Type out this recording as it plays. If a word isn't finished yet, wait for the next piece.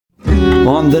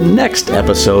on the next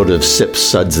episode of Sips,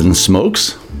 Suds, and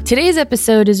Smokes. Today's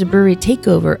episode is a brewery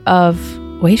takeover of,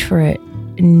 wait for it,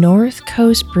 North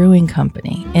Coast Brewing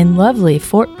Company in lovely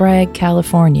Fort Bragg,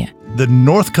 California. The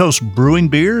North Coast brewing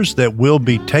beers that we'll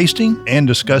be tasting and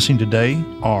discussing today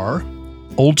are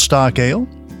Old Stock Ale,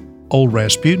 Old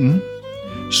Rasputin,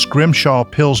 Scrimshaw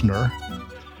Pilsner,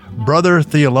 Brother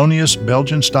Thelonious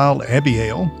Belgian-style Abbey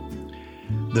Ale,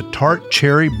 the Tart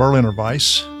Cherry Berliner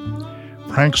Weiss,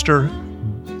 Prankster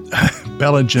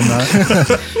Belgian.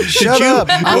 Shut up.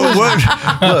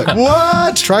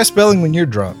 What? Try spelling when you're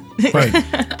drunk. Right.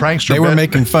 Prankster. They were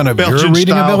making fun of your Belgian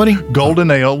reading style ability?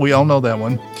 Golden Ale. We all know that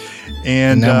one.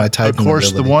 And Now my of typing course,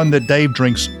 ability. the one that Dave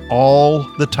drinks all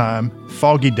the time,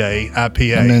 Foggy Day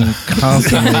IPA. And then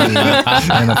constantly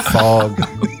in a fog.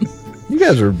 You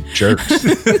guys are jerks.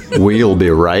 We'll be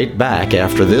right back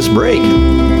after this break.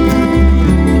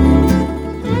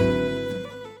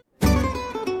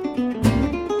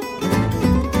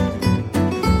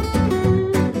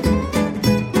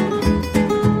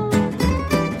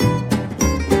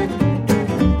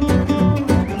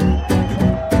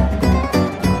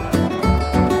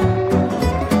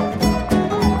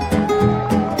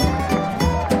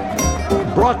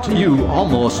 Brought to you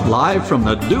almost live from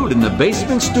the Dude in the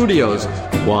Basement Studios.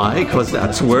 Why? Because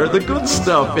that's where the good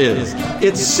stuff is.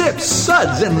 It's Sips,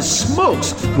 Suds, and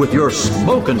Smokes with your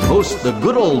smoking host, the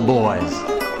good old boys.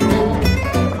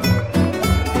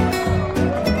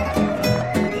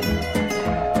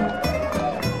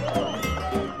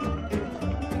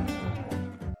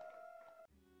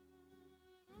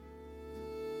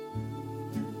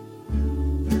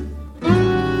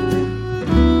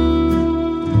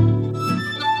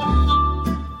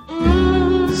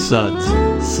 Suds,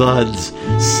 Suds,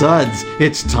 Suds.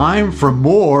 It's time for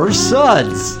more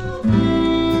Suds.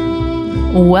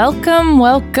 Welcome,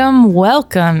 welcome,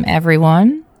 welcome,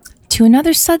 everyone, to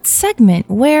another Suds segment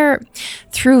where,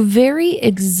 through very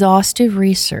exhaustive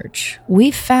research,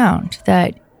 we found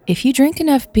that if you drink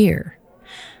enough beer,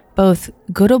 both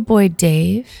good old boy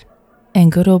Dave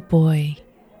and good old boy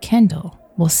Kendall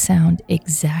will sound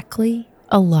exactly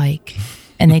alike,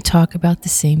 and they talk about the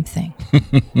same thing.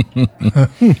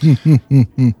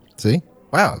 See?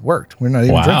 Wow, it worked. We're not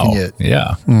even drinking yet.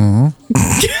 Yeah.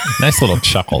 Nice little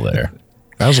chuckle there.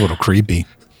 That was a little creepy.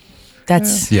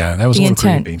 That's Yeah, that was the a little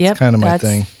intent. creepy. Yep, kinda my that's-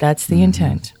 thing. That's the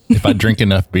intent. If I drink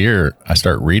enough beer, I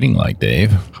start reading like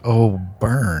Dave. Oh,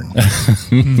 burn.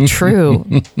 True.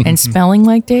 And spelling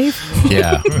like Dave?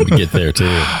 Yeah, we get there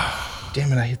too.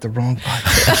 Damn it, I hit the wrong button.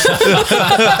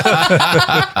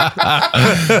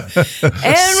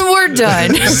 And we're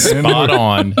done. Spot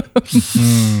on.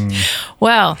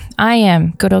 Well, I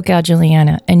am good old gal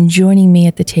Juliana, and joining me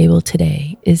at the table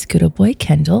today is good old boy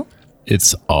Kendall,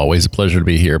 It's always a pleasure to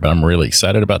be here, but I'm really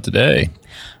excited about today.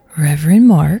 Reverend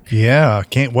Mark, Yeah,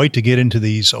 can't wait to get into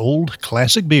these old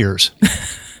classic beers.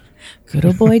 good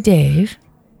old boy Dave,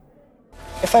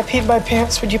 If I peed my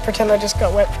pants, would you pretend I just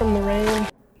got wet from the rain?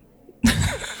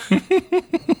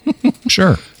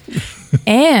 Sure.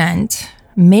 and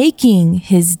making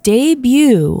his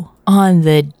debut on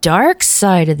the dark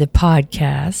side of the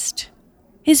podcast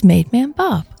is Made Man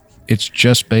Bob. It's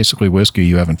just basically whiskey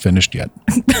you haven't finished yet.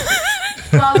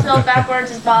 Bob spelled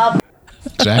backwards is Bob.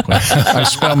 Exactly. I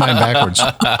spell mine backwards.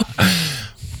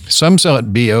 Some spell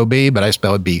it B-O-B, but I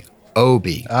spell it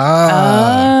B-O-B. It's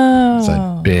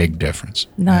a big difference.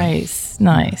 Nice,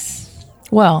 nice.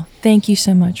 Well, thank you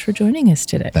so much for joining us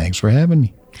today. Thanks for having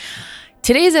me.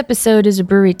 Today's episode is a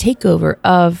brewery takeover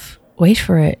of, wait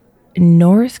for it,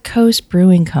 North Coast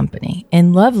Brewing Company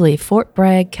in lovely Fort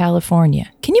Bragg,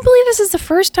 California. Can you believe this is the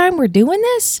first time we're doing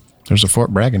this? There's a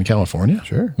Fort Bragg in California?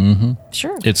 Sure.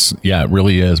 Sure. It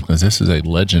really is, because this is a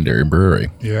legendary brewery.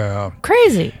 Yeah.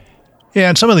 Crazy. Yeah,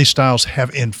 and some of these styles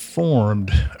have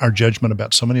informed our judgment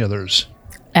about so many others.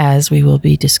 As we will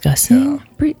be discussing in a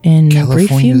brief few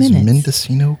California's minutes.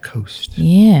 Mendocino Coast.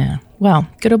 Yeah. Well,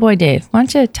 good old boy Dave, why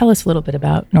don't you tell us a little bit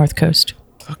about North Coast?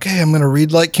 Okay, I'm going to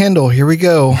read like Kendall. Here we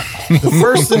go. The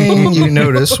first thing you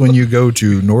notice when you go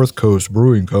to North Coast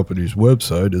Brewing Company's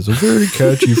website is a very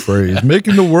catchy phrase,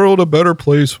 making the world a better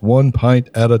place one pint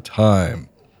at a time.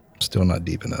 Still not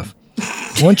deep enough.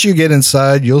 Once you get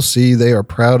inside, you'll see they are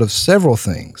proud of several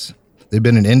things. They've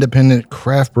been an independent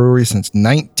craft brewery since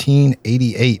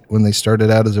 1988 when they started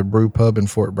out as a brew pub in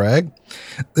Fort Bragg.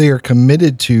 They are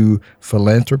committed to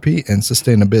philanthropy and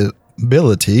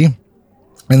sustainability,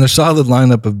 and their solid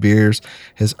lineup of beers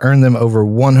has earned them over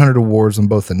 100 awards on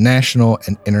both the national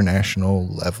and international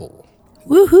level.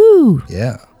 Woohoo!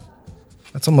 Yeah.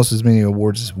 That's almost as many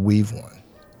awards as we've won,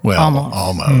 Well, Almost.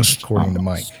 almost. according to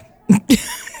Mike.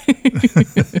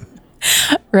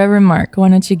 Reverend Mark, why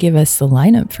don't you give us the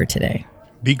lineup for today?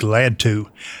 Be glad to.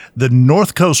 The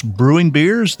North Coast Brewing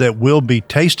beers that we'll be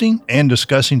tasting and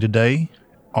discussing today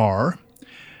are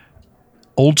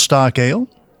Old Stock Ale,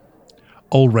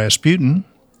 Old Rasputin,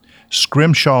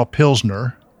 Scrimshaw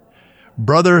Pilsner,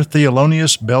 Brother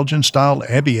Thelonious Belgian-style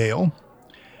Abbey Ale,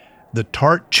 the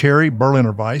Tart Cherry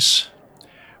Berliner Weiss,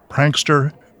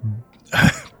 Prankster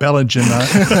Belgian.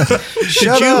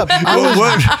 Shut up.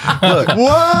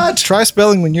 What? Try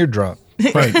spelling when you're drunk.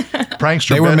 Right. Prankster.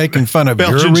 They were making fun of your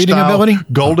Belgian reading style ability?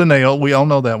 Golden Ale. We all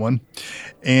know that one.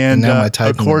 And now my of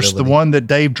typing course, ability. the one that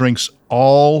Dave drinks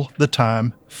all the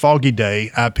time, Foggy Day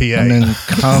IPA. And then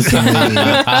constantly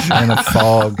in a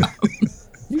fog.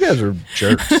 You guys are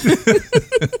jerks.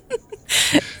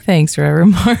 Thanks,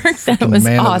 Reverend Mark. That was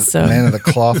awesome. Man of the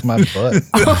cloth, my butt.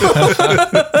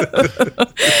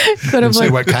 Could have Say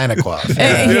like, what kind of cloth?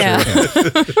 yeah.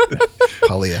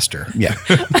 Polyester. Yeah.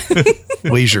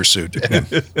 Leisure suit.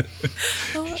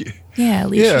 Yeah,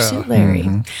 leisure Yeah. suit Larry.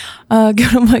 Go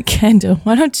to Kendall.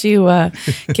 Why don't you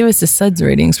give us the suds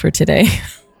ratings for today?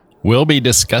 We'll be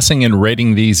discussing and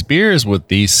rating these beers with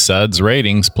these suds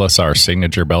ratings plus our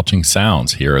signature belching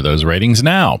sounds. Here are those ratings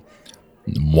now.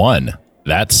 1,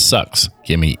 that sucks.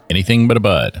 Give me anything but a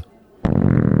bud.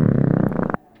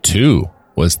 2,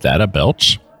 was that a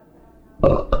belch?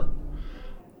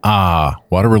 Ah,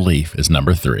 what a relief is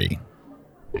number 3.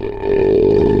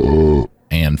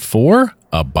 And 4,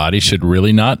 a body should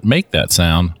really not make that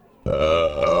sound.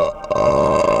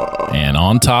 And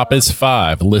on top is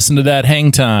 5. Listen to that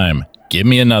hang time. Give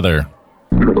me another.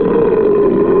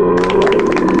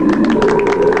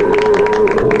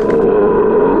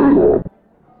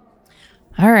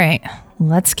 All right,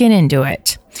 let's get into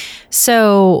it.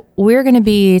 So we're going to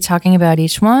be talking about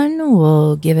each one.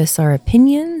 We'll give us our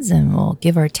opinions and we'll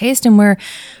give our taste and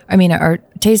our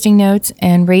tasting notes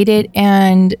and rate it.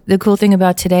 And the cool thing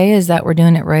about today is that we're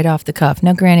doing it right off the cuff.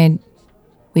 Now, granted,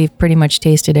 we've pretty much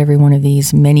tasted every one of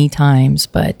these many times,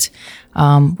 but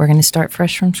we're going to start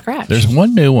fresh from scratch. There's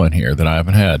one new one here that I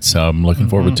haven't had, so I'm looking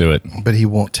forward to it. But he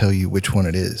won't tell you which one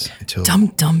it is until Dum,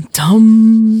 dum,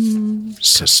 dum.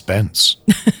 Suspense.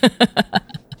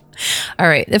 All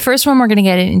right. The first one we're going to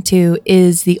get into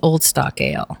is the Old Stock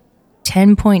Ale.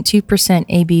 10.2%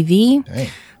 ABV. Dang.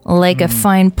 Like a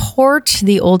fine port,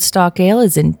 the Old Stock Ale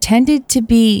is intended to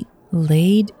be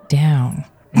laid down.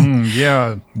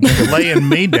 Yeah, laying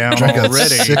me down drink a already.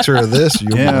 sixer of this,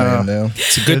 you'll Yeah. be laying down.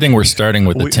 It's a good thing we're starting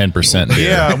with the 10% beer.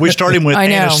 Yeah, we're starting with I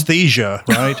know. anesthesia,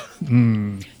 right?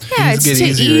 Yeah, it's get to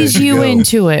easier ease as you you go.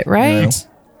 into it, right?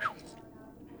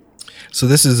 So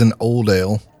this is an old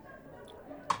ale.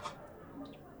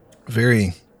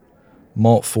 Very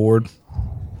malt forward.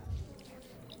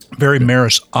 Very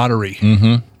Maris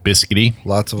Ottery. Biscuity.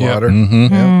 Lots of Yeah. water.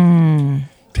 Mm.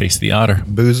 Taste the otter.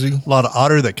 Boozy. A lot of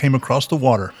otter that came across the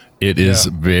water. It is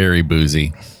very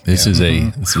boozy. This is a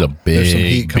There's some heat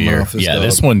big coming beer. off this Yeah, dog.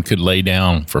 this one could lay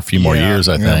down for a few more Yeah. years,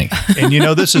 I think. And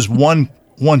this is one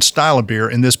style of beer,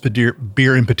 and this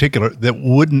beer in particular that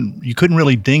you couldn't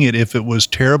really ding it if it was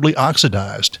terribly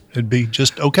oxidized. It'd be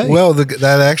just okay. Well, that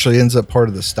actually ends up part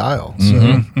of the style.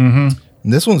 So.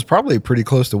 And this one's probably pretty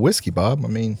close to whiskey, Bob. I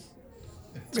mean,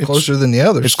 it's closer than the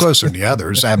others. It's closer than the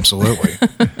others, absolutely.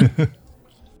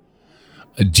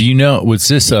 Do you know, was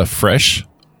this a fresh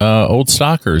old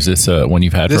stock or is this one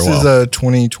you've had This for a while? is a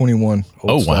 2021. Oh,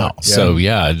 Old wow. stock. Yeah. So,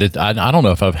 yeah, I don't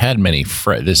know if I've had many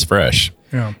this fresh.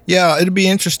 Yeah, it'd be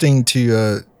interesting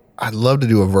to. I'd love to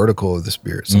do a vertical of this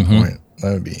beer at some point.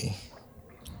 That would be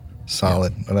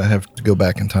solid, but I have to go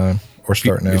back in time or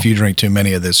start now. If you drink too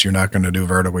many of this, you're not going to do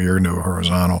vertical. You're going to do a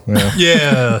horizontal.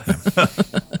 Yeah.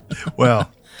 Well,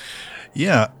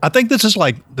 yeah. I think this is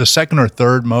like the second or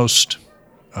third most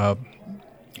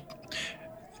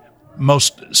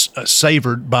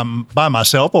savored by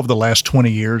myself over the last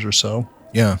 20 years or so.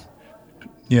 Yeah,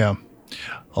 Yeah.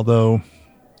 Although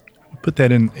put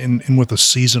that in with a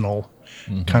seasonal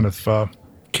kind of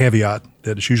caveat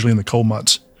that it's usually in the cold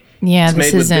months. Yeah, It's this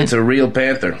made with isn't. bits of real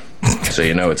panther, so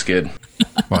you know it's good.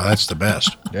 Well, that's the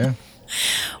best. yeah.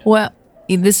 Well,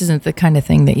 this isn't the kind of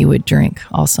thing that you would drink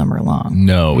all summer long.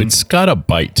 No, it's got a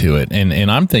bite to it.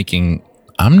 And I'm thinking,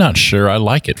 I'm not sure I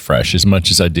like it fresh as much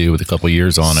as I do with a couple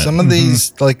years on it. Some of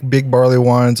these like big barley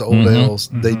wines, old ales,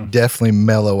 they definitely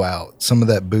mellow out. Some of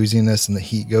that booziness and the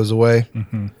heat goes away.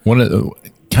 One of the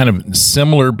kind of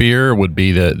similar beer would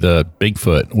be the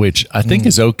Bigfoot, which I think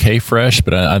is okay fresh,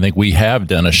 but I think we have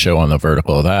done a show on the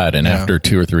vertical of that. And after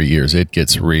 2 or 3 years, it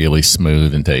gets really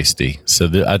smooth and tasty. So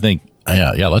I think,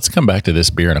 yeah, let's come back to this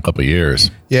beer in a couple of years.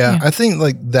 Yeah, I think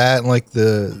like that, like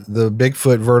the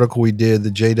Bigfoot vertical we did,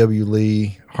 the J.W.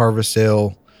 Lee Harvest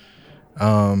Ale,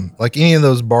 Like any of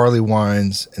those barley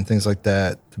wines and things like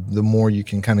that, the more you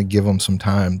can kind of give them some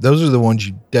time. Those are the ones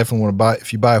you definitely want to buy.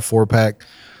 If you buy a 4-pack,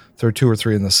 throw 2 or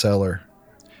 3 in the cellar.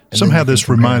 Somehow this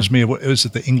reminds me of, is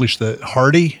it the English,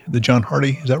 the John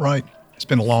Hardy? Is that right? It's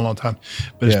been a long, long time,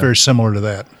 but it's very similar to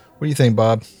that. What do you think,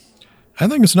 Bob? I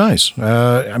think it's nice.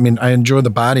 I mean, I enjoy the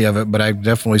body of it, but I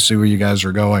definitely see where you guys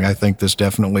are going. I think this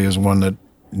definitely is one that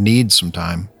needs some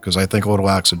time because I think a little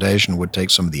oxidation would take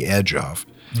some of the edge off.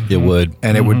 It would.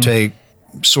 And it would take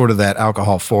sort of that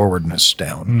alcohol forwardness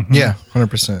down. Yeah,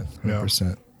 100%.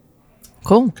 100%.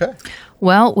 Cool. Okay.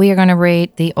 Well, we are going to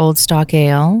rate the Old Stock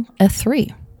Ale a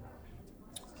 3.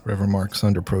 Reverend Mark's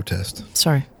under protest.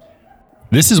 Sorry.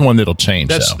 This is one that'll change.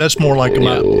 That's more like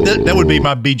that would be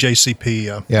my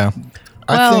BJCP. Yeah.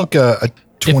 I think a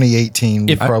 2018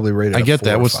 would probably rate it I get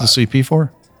that. What's the CP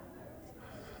for?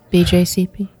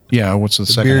 BJCP? Yeah, what's the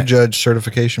second? Beer Judge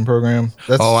Certification Program.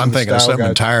 That's I'm thinking of something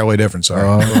entirely different. Sorry.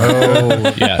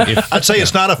 Yeah, I'd say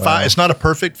it's not a 5. It's not a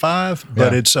perfect 5,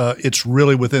 but it's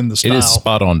really within the style. It is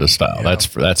spot on to style. Yeah.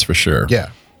 That's for sure.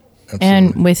 Yeah. Absolutely.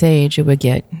 And with age, it would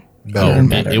get better and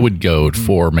better. It would go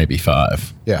 4, maybe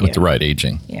 5. Yeah. With the right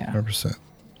aging. Yeah. 100%.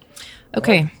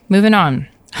 Okay, moving on.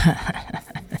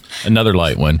 Another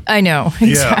light one. I know,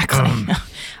 exactly.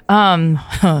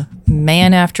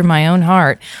 Man after my own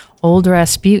heart. Old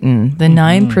Rasputin, the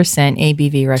 9%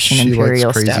 ABV Russian She Imperial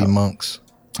likes crazy Stout. monks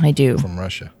I do. from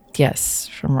Russia. Yes,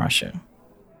 from Russia.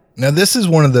 Now, this is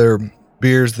one of their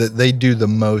beers that they do the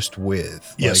most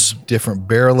with. Yes. Like different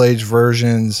barrel-aged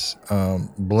versions,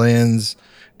 blends,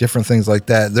 different things like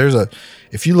that.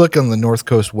 If you look on the North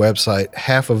Coast website,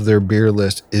 half of their beer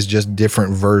list is just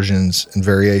different versions and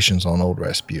variations on Old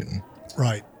Rasputin.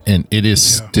 Right. And it is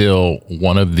still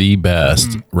one of the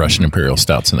best Russian Imperial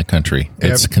Stouts in the country.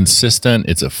 It's consistent.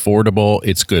 It's affordable.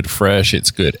 It's good fresh. It's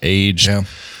good aged. Yeah.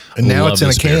 And now it's in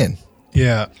a can.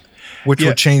 Yeah. Which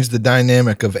will change the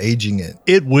dynamic of aging it.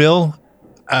 It will.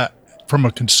 From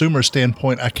a consumer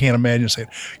standpoint, I can't imagine saying,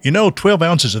 12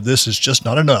 ounces of this is just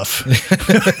not enough. And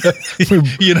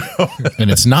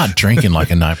it's not drinking like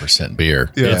a 9%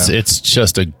 beer. Yeah. It's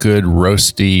just a good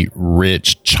roasty,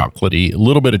 rich, chocolatey, a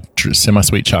little bit of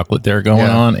semi-sweet chocolate there going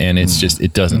on. And it's just,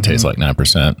 it doesn't taste like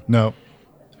 9%. No.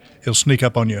 It'll sneak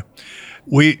up on you.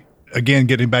 Again,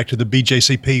 getting back to the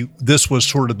BJCP, this was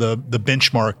sort of the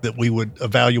benchmark that we would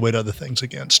evaluate other things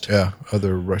against. Yeah,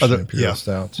 other Russian Imperial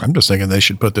Stouts. I'm just thinking they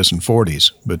should put this in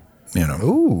 40s, but,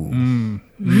 Ooh.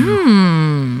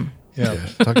 Yeah.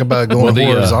 Talk about going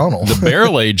horizontal. The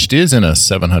barrel aged is in a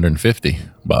 750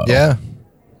 bottle. Yeah.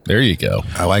 There you go.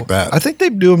 I like that. I think they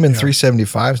do them in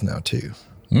 375s now, too.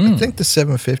 I think the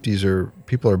 750s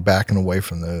people are backing away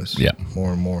from those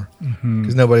more and more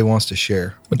because nobody wants to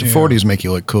share. But the 40s make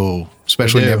you look cool,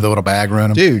 especially when you have the little bag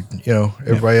running. Dude,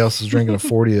 everybody else is drinking a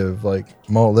 40 of like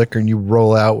malt liquor and you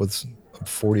roll out with a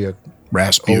 40 of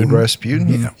Rasputin. Old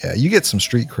Rasputin. Yeah, you get some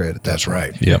street cred at that That's point.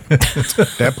 right. Yep.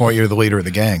 At that point, you're the leader of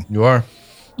the gang. You are.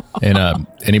 And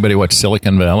anybody watch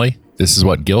Silicon Valley? This is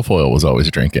what Guilfoyle was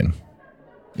always drinking.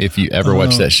 If you ever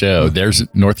watch that show, there's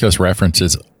North Coast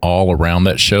references all around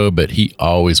that show, but he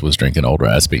always was drinking Old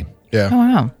Raspy. Yeah. Oh,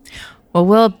 wow. Well,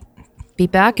 we'll be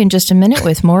back in just a minute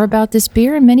with more about this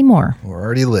beer and many more. We're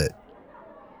already lit.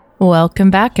 Welcome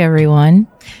back, everyone.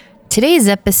 Today's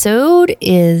episode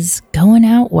is Going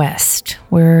Out West.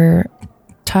 We're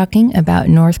talking about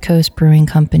North Coast Brewing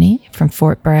Company from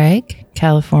Fort Bragg,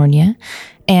 California,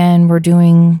 and we're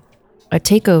doing a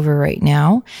takeover right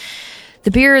now. The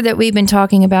beer that we've been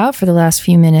talking about for the last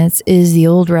few minutes is the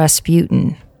Old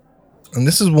Rasputin. And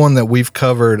this is one that we've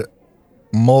covered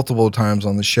multiple times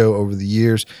on the show over the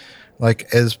years.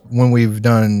 Like as when we've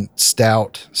done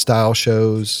stout style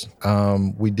shows,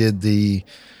 we did the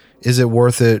Is It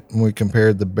Worth It when we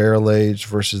compared the barrel aged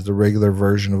versus the regular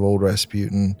version of Old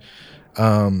Rasputin.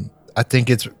 I think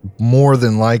it's more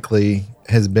than likely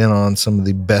has been on some of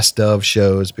the best of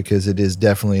shows because it is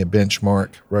definitely a benchmark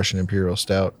Russian Imperial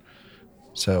Stout.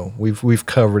 So we've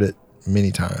covered it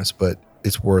many times, but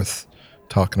it's worth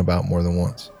talking about more than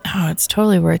once. Oh, it's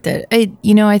totally worth it.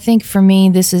 I think for me,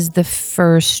 this is the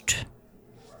first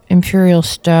Imperial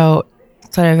Stout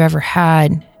that I've ever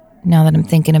had now that I'm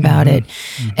thinking about it.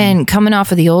 And coming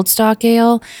off of the Old Stock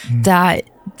Ale, that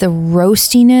the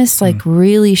roastiness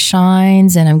really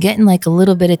shines and I'm getting like a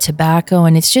little bit of tobacco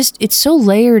and it's so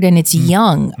layered and it's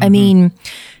young. I mean,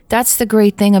 that's the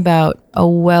great thing about a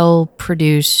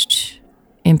well-produced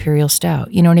Imperial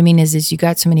Stout. You know what I mean? Is you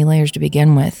got so many layers to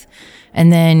begin with.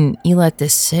 And then you let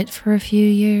this sit for a few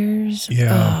years.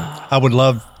 Yeah. I would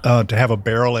love to have a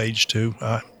barrel age too.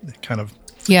 Kind of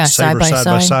side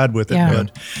by side with it. Yeah.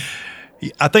 But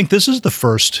I think this is the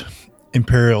first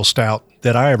Imperial Stout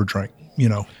that I ever drank.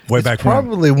 Way back when.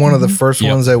 Probably one of the first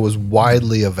ones that was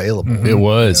widely available. It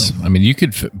was. I mean, you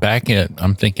could back in.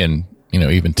 I'm thinking,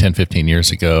 even 10, 15 years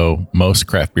ago, most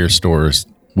craft beer stores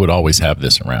would always have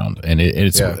this around, and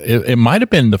it might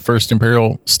have been the first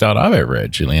imperial stout I've ever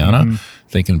had, Juliana.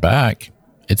 Thinking back,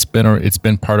 it's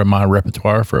been part of my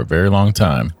repertoire for a very long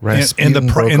time. And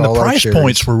the price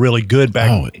points were really good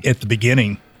back at the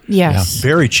beginning. Yes,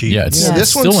 very cheap. Yeah, it's this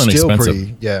still one's inexpensive. still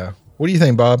pretty. Yeah. What do you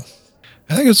think, Bob?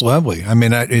 I think it's lovely. I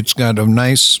mean, it's got a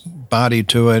nice body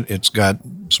to it. It's got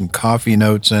some coffee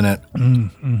notes in it.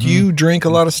 Do you drink a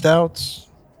lot of stouts?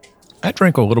 I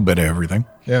drink a little bit of everything.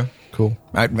 Yeah, cool.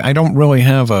 I don't really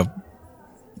have a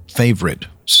favorite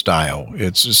style.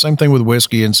 It's the same thing with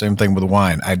whiskey and same thing with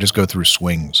wine. I just go through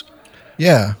swings.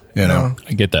 Yeah.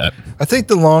 I get that. I think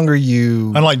the longer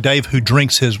you... Unlike Dave, who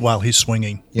drinks his while he's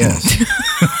swinging. Yes.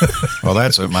 Well,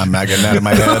 that's it. I'm not getting out of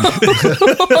my head.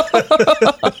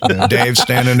 Dave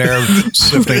standing there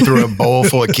sifting through a bowl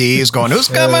full of keys going, who's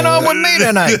coming on with me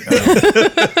tonight?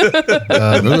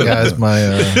 Guys,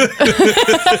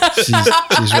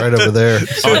 she's right over there.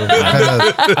 So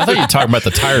I thought you were talking about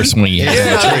the tire swing.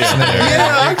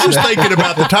 I'm just thinking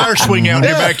about the tire swing out in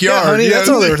your backyard. honey, that's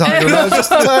all they were talking about. Just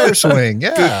the tire swing.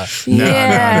 Yeah. No.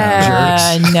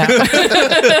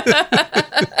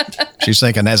 She's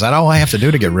thinking, is that all I have to do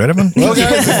to get rid of him? Well,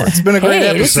 guys, it's been a great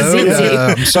Hey, this is episode. easy.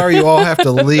 I'm sorry you all have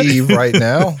to leave right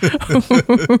now.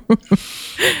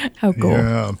 How cool.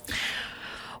 Yeah.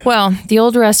 Well, the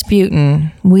Old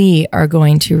Rasputin, we are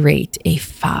going to rate a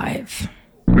 5.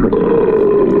 Nice.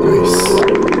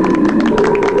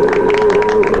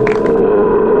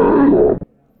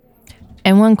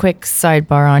 And one quick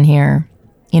sidebar on here.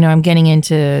 I'm getting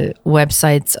into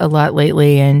websites a lot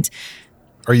lately, and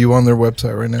Are you on their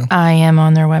website right now? I am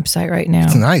on their website right now.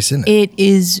 It's nice, isn't it? It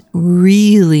is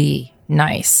really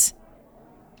nice.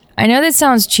 I know that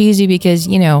sounds cheesy because,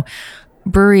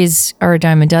 breweries are a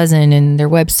dime a dozen and their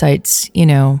websites,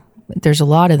 there's a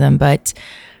lot of them, but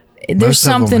there's Most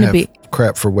of them something to have be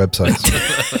crap for websites.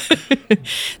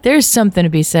 there's something to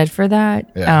be said for that.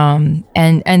 Yeah.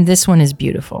 And this one is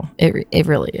beautiful. It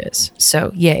really is.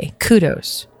 So yay,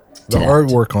 kudos. The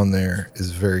artwork on there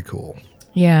is very cool.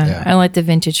 Yeah, I like the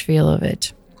vintage feel of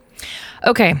it.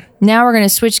 Okay, now we're going to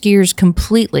switch gears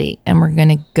completely and we're going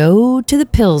to go to the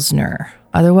Pilsner,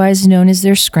 otherwise known as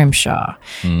their Scrimshaw.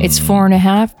 It's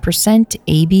 4.5%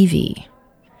 ABV.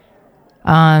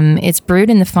 It's brewed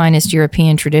in the finest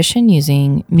European tradition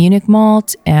using Munich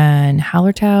malt and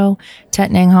Hallertau,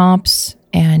 Tettnang hops.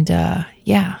 And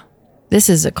this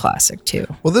is a classic too.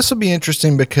 Well, this will be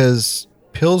interesting because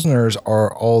Pilsners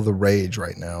are all the rage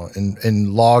right now, and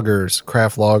lagers,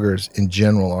 craft lagers in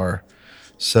general are.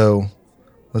 So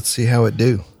let's see how it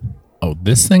do. Oh,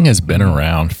 this thing has been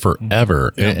around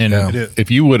forever. And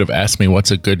if you would have asked me what's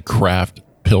a good craft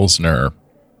Pilsner,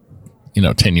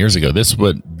 10 years ago,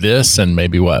 this and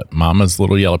maybe Mama's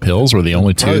Little Yellow Pills were the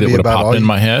only two that would have popped in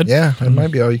my head. Yeah, it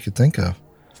might be all you could think of.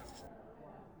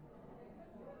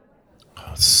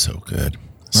 Oh, it's so good.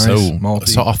 Nice, malty.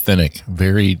 So authentic,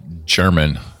 very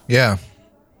German. Yeah.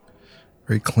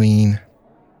 Very clean.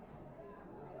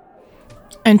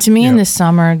 And to me in the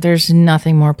summer, there's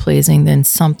nothing more pleasing than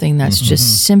something that's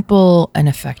just simple and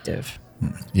effective.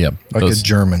 Yeah. Like a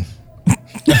German.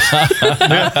 It's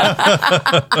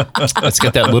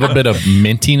got that little bit of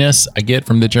mintiness I get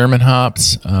from the German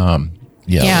hops.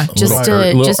 Just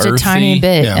a tiny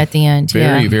bit at the end.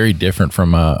 Very, very different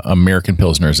from American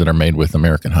Pilsners that are made with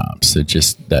American hops. It's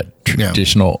just that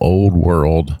traditional old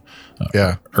world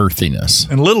earthiness.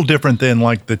 And a little different than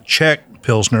like the Czech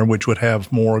Pilsner, which would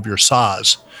have more of your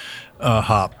Saaz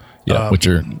hop. Yeah, which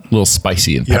are a little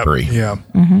spicy and peppery. Yeah.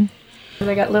 Mm-hmm.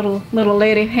 They got little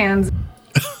lady hands.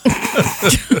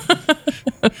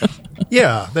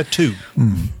 Yeah, that too.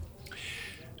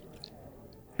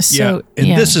 So,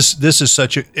 this is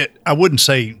such a. I wouldn't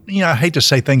say. I hate to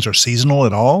say things are seasonal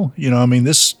at all.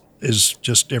 This is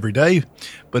just every day,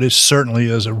 but it certainly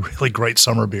is a really great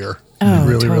summer beer. Oh, it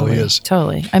really, totally, really is.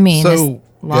 Totally. I mean, So,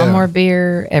 lawnmower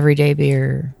beer, everyday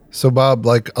beer. So, Bob,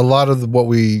 like a lot of what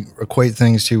we equate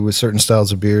things to with certain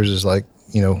styles of beers is like,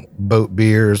 boat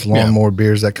beers, lawnmower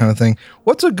beers, that kind of thing.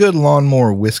 What's a good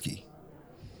lawnmower whiskey?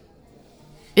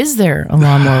 Is there a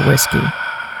lawnmower whiskey?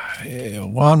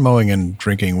 Lawn mowing and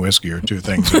drinking whiskey are two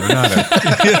things that are not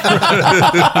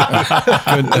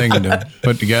a good thing to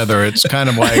put together. It's kind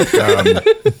of like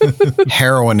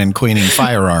heroin and cleaning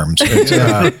firearms. It's,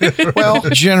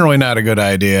 generally not a good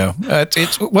idea.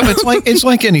 It's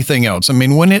like anything else. I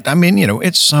mean,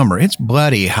 it's summer, it's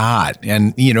bloody hot,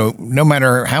 and no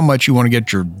matter how much you want to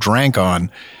get your drink on,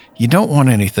 you don't want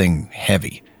anything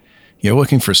heavy. You're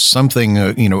looking for something,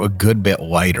 a good bit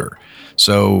lighter.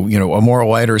 So, a more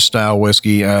lighter style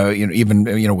whiskey,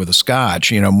 even with a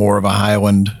Scotch, more of a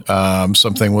Highland,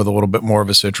 something with a little bit more of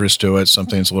a citrus to it,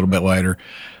 something that's a little bit lighter.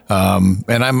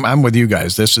 And I'm with you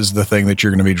guys. This is the thing that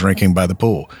you're going to be drinking by the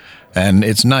pool. And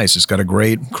it's nice. It's got a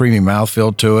great creamy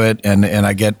mouthfeel to it. And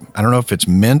I don't know if it's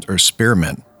mint or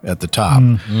spearmint at the top,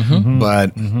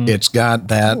 but it's got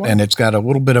that, and it's got a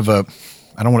little bit of a,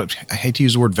 I hate to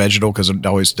use the word vegetal because it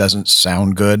always doesn't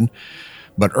sound good,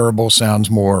 but herbal sounds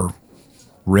more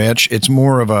rich. It's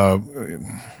more of a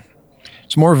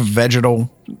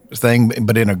vegetal thing,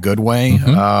 but in a good way,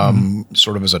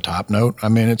 sort of as a top note. I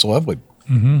mean, it's lovely.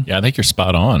 Yeah, I think you're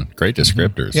spot on. Great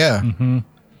descriptors. Yeah.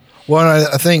 Well,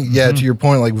 I think, to your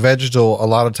point, like vegetal, a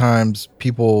lot of times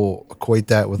people equate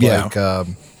that with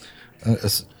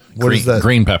what is that?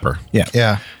 Green pepper. Yeah.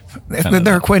 Yeah.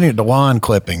 They're equating it to lawn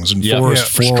clippings and forest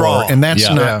floor, straw. and that's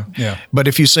not. Yeah. But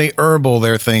if you say herbal,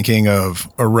 they're thinking of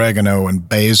oregano and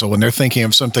basil, and they're thinking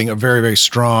of a very, very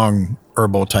strong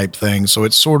herbal type thing. So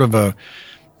it's sort of I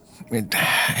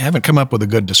haven't come up with a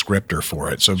good descriptor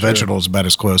for it. So vegetal is about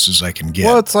as close as I can get.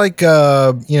 Well, it's like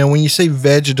when you say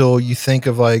vegetal, you think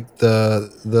of like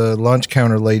the lunch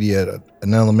counter lady at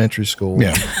an elementary school.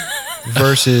 Yeah.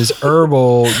 Versus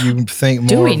herbal, you think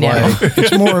more of like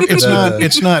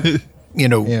it's not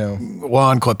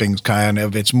lawn clippings kind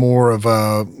of. It's more of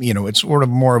it's sort of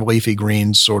more of leafy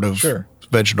greens sort of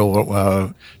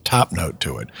vegetal top note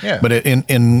to it. Yeah. But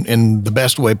in the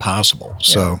best way possible.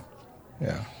 So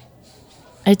yeah.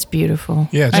 It's beautiful.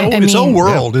 Yeah, it's old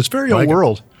world. It's very old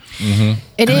world.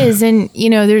 It is, and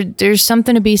there's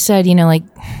something to be said. Like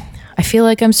I feel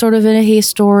like I'm sort of a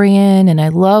historian, and I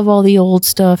love all the old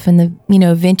stuff and the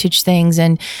vintage things.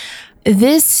 And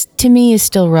this to me is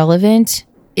still relevant.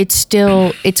 It's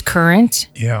current.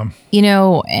 Yeah.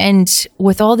 And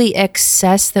with all the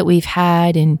excess that we've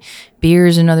had in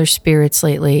beers and other spirits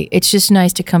lately, it's just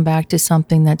nice to come back to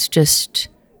something that's just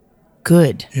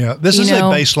good. Yeah, this is a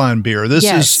baseline beer. This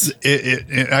Yes.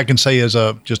 is, I can say as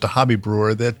just a hobby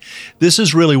brewer that this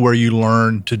is really where you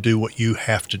learn to do what you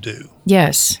have to do.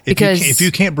 Yes, because if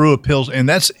you can't brew a Pils, and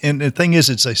the thing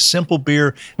is, it's a simple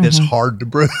beer that's hard to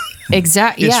brew.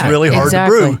 Exactly. It's really hard to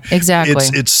brew. Exactly.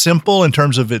 It's simple in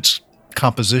terms of its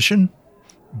composition,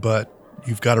 but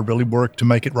you've got to really work to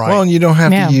make it right. Well, and you don't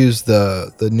have to use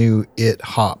the new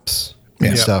hops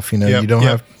and stuff. You don't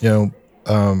have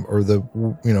or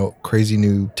the crazy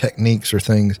new techniques or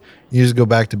things. You just go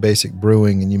back to basic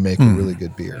brewing and you make a really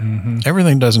good beer.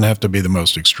 everything doesn't have to be the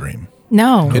most extreme.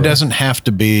 No, It doesn't have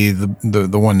to be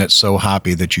the one that's so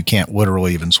hoppy that you can't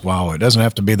literally even swallow. It doesn't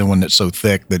have to be the one that's so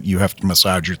thick that you have to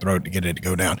massage your throat to get it to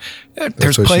go down.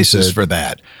 There's what she places said. for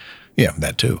that. Yeah,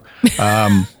 that too.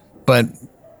 But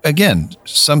again,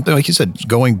 something like you said,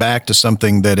 going back to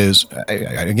something that is,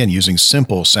 again, using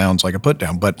simple sounds like a put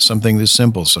down, but something that's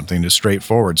simple, something that's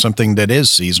straightforward, something that is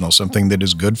seasonal, something that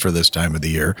is good for this time of the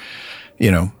year.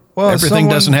 Well, everything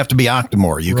doesn't have to be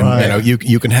Octomore. You can,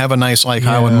 you can have a nice like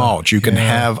Highland malt. You can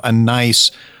have a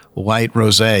nice light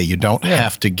rosé. You don't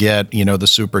have to get, the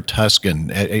super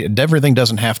Tuscan. Everything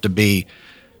doesn't have to be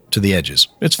to the edges.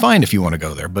 It's fine if you want to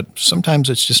go there, but sometimes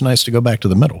it's just nice to go back to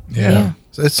the middle. Yeah.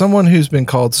 So as someone who's been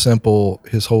called simple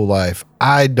his whole life,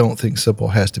 I don't think simple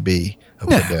has to be a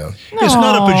put down. It's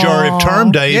not a pejorative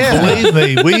term, Dave.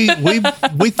 Believe me,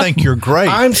 we think you're great.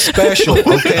 I'm special,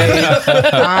 okay?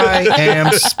 I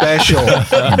am special.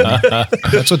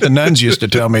 That's what the nuns used to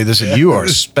tell me. They said, "You are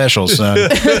special, son."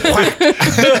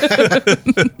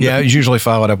 Yeah, it's usually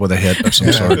followed up with a hit of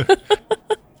some sort.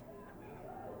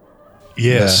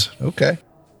 Yes. Yeah. Okay.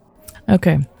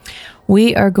 Okay.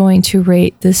 We are going to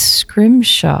rate the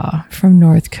Scrimshaw from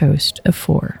North Coast a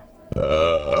 4.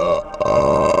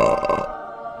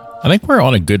 I think we're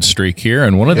on a good streak here,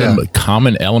 and one of the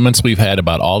common elements we've had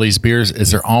about all these beers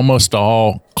is they're almost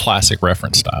all classic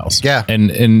reference styles. Yeah.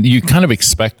 And you kind of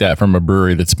expect that from a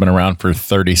brewery that's been around for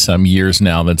 30-some years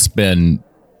now, that's been,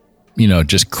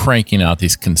 just cranking out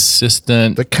these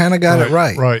consistent They kind of got it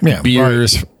right. Right. Yeah.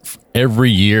 beers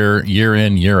every year, year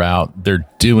in, year out. They're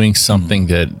doing something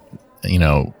that,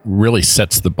 really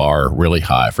sets the bar really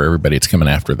high for everybody that's coming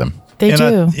after them. They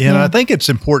do. I think it's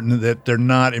important that they're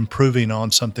not improving on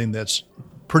something that's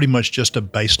pretty much just a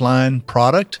baseline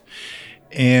product.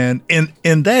 And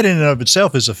that in and of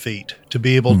itself is a feat, to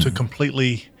be able to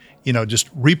completely just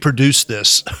reproduce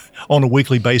this on a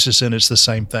weekly basis, and it's the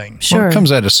same thing. Sure. Well, it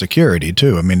comes out of security,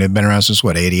 too. I mean, they've been around since,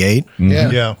 88?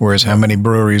 Yeah. Whereas how many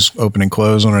breweries open and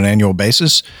close on an annual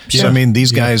basis? So, I mean,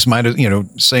 these guys might have,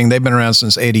 saying they've been around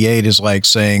since 88 is like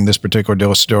saying this particular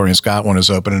distillery in Scotland is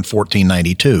open in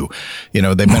 1492.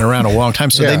 They've been around a long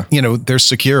time. So, they're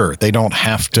secure. They don't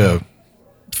have to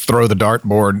throw the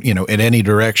dartboard, in any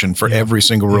direction for every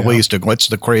single release to what's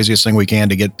the craziest thing we can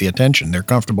to get the attention. They're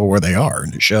comfortable where they are,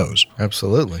 and it shows.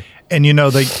 Absolutely. And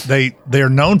they're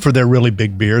known for their really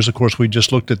big beers. Of course, we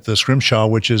just looked at the Scrimshaw,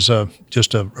 which is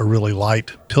just a really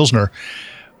light Pilsner,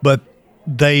 but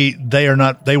they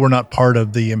were not part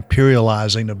of the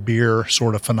imperializing of beer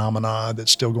sort of phenomena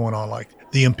that's still going on, like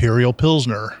the Imperial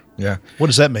Pilsner. Yeah. What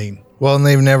does that mean? Well, and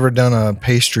they've never done a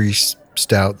pastry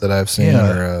stout that I've seen,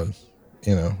 or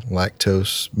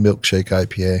lactose milkshake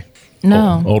IPA.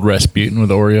 No. Old Rasputin with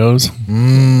Oreos.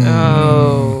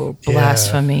 Oh,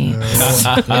 blasphemy.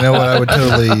 You know what? I would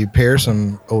totally pair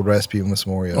some Old Rasputin with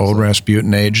some Oreos. Old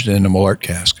Rasputin aged in a Malort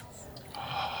cask.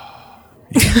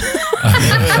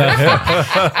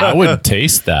 I would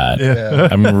taste that. Yeah.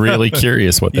 I'm really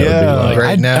curious what that would be like.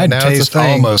 Right. Now I'd it's a taste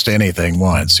thing. almost anything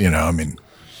once,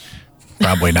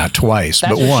 probably not twice,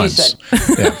 but once.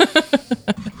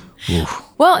 Yeah.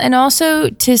 Well, and also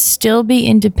to still be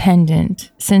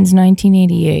independent since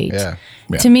 1988. Yeah.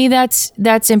 To me, that's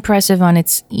impressive on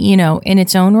its, in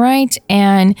its own right,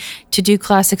 and to do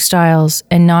classic styles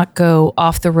and not go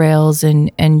off the rails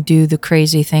and do the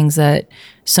crazy things that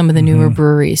some of the newer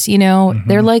breweries,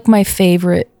 they're like my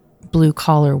favorite blue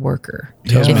collar worker.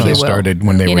 Tells me they started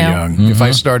when they were young. Mm-hmm. If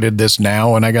I started this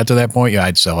now and I got to that point,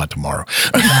 I'd sell it tomorrow.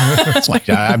 It's like,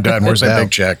 I'm done. Where's that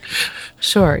big check?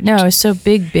 Sure. No, so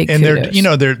big And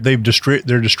kudos. they're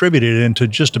distributed into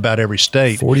just about every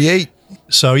state. 48.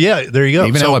 So yeah, there you go.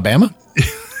 Even So- Alabama?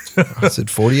 I said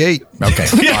 48. Okay.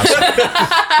 Awesome.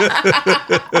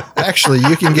 Actually,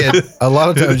 you can get a lot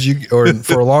of times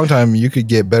for a long time you could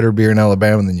get better beer in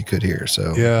Alabama than you could here.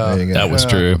 So Yeah. there you go. That was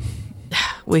true.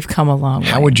 We've come a long way.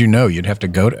 How would you know? You'd have to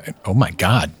go to, oh my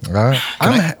God. All right.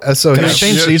 Can I here's-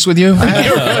 change seats with you?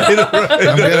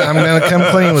 I'm gonna come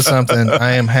clean with something.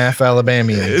 I am half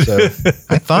Alabamian, so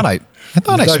I thought I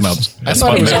smelled. I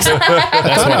thought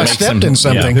I makes stepped him- in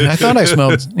something. yeah. I thought I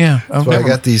smelled. Yeah. that's why I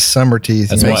got these summer teeth.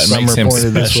 That's why it Some makes are him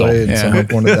pointed this special. way and Yeah. some are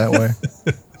pointed that way.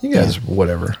 You guys,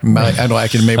 whatever. I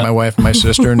can make my wife my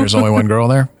sister, and there's only one girl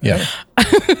there. Yeah.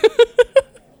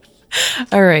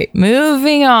 All right,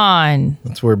 moving on.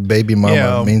 That's where baby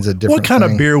mama means a different What kind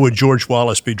thing. of beer would George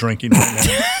Wallace be drinking right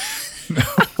now?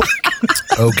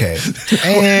 Okay.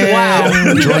 And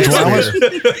Wow. George Wallace.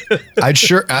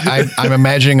 I'm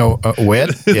imagining a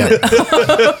wit. Yeah.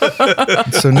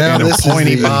 So now And a this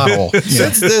pointy is the, bottle.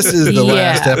 Since this is the Yeah.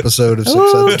 last episode of Sip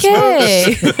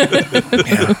Okay.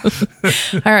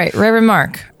 All right, Reverend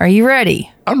Mark, are you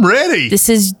ready? I'm ready. This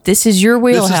is your This is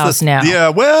wheelhouse now. Yeah,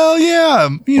 well, yeah.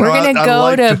 We're gonna I go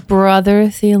like to Brother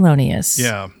Thelonious.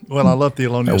 Yeah, well, I love I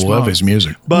Thelonious love Monk, his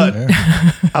music. but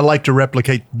I like to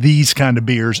replicate these kind of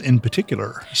beers in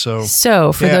particular. So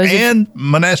So and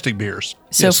monastic beers.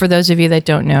 Yes. for those of you that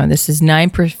don't know, this is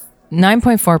 9.4%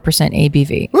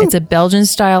 ABV. It's a Belgian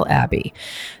style abbey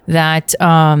that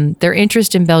their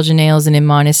interest in Belgian ales and in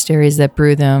monasteries that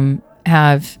brew them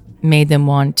have made them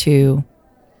want to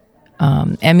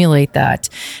emulate that.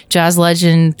 Jazz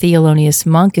legend Thelonious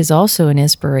Monk is also an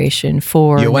inspiration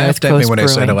for You North laughed at me Coast when I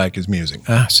said I Brewing. like his music.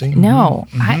 See? No,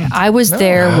 I was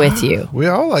there with you. We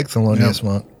all like Thelonious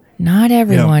Monk. Not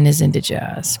everyone is into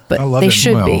jazz, but I love they it.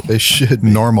 should Well, be. They should be.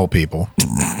 Normal people.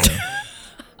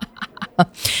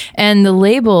 And the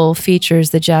label features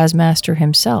the jazz master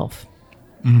himself.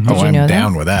 Oh, you I'm know that?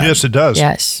 down with that. Yes, it does.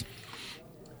 Yes.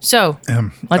 So I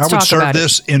let's would talk serve about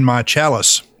this in my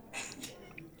chalice.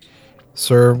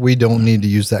 Sir, we don't need to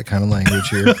use that kind of language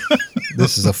here.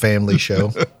 This is a family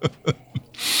show.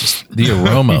 The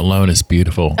aroma alone is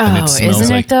beautiful. Oh, And it smells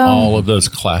isn't it, like though? all of those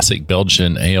classic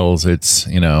Belgian ales it's,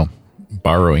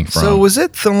 borrowing from. So was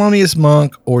it Thelonious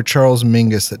Monk or Charles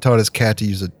Mingus that taught his cat to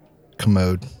use a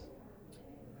commode?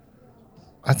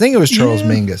 I think it was Charles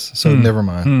Mingus, so never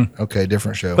mind. Okay,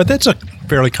 different show. But that's a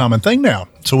fairly common thing now,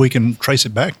 so we can trace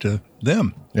it back to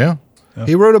them. yeah.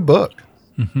 He wrote a book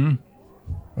and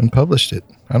published it.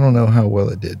 I don't know how well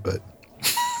it did, but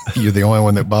You're the only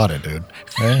one that bought it, dude.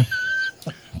 yeah.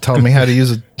 Taught me how to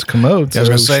use a commode. I was so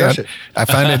going to say, shush it. I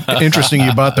find it interesting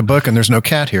you bought the book and there's no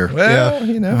cat here. Well,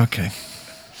 you know, Okay.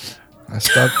 I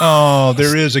stopped Oh,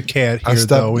 there is a cat I here, stopped-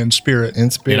 though, in spirit,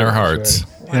 in spirit. in our that's hearts.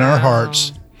 right. in our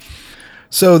hearts.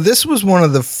 So this was one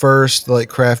of the first like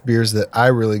craft beers that I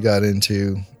really got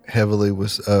into heavily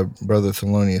was Brother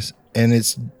Thelonious, and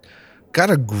it's got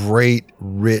a great,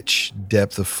 rich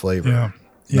depth of flavor. Yeah.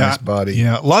 Nice body.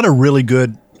 Yeah. A lot of really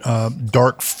good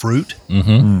dark fruit.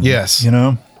 Yes. You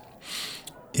know?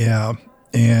 Yeah.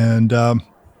 And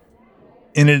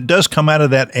it does come out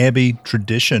of that Abbey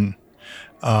tradition.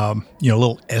 A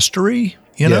little estery,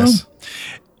 Yes.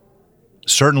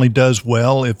 Certainly does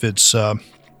well if it's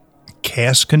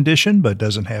cask condition, but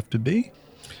doesn't have to be.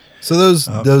 So those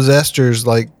esters,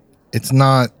 like, it's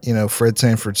not, Fred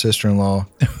Sanford's sister-in-law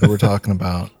that we're talking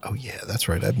about. Oh yeah, that's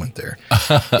right. Ed went there.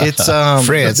 It's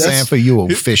Fred Sanford, you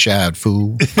old fish-eyed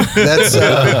fool. That's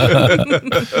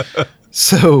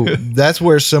so that's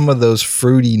where some of those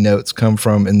fruity notes come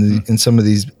from in some of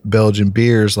these Belgian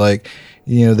beers. Like,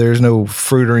 there's no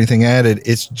fruit or anything added.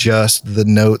 It's just the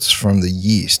notes from the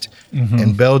yeast.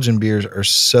 And Belgian beers are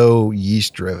so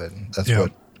yeast driven. That's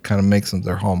what kind of makes them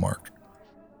their hallmark.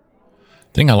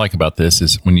 Thing I like about this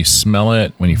is when you smell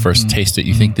it, when you first taste it,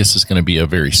 you think this is going to be a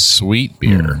very sweet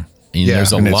beer. And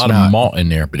there's a lot of malt in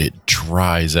there, but it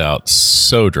dries out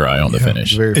so dry on the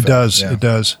finish. It does. It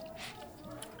does.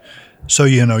 So,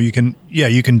 you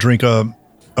can drink a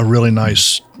really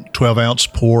nice 12-ounce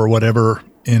pour or whatever,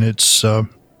 and it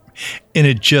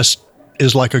just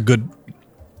is like a good,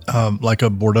 like a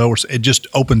Bordeaux. It just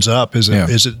opens up as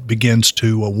it begins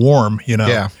to warm,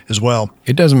 as well.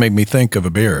 It doesn't make me think of a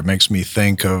beer. It makes me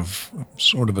think of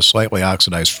sort of a slightly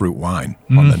oxidized fruit wine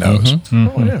on the nose.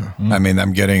 Oh, yeah. I mean,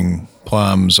 I'm getting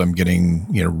plums. I'm getting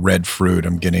red fruit.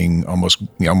 I'm getting almost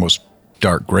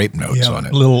dark grape notes on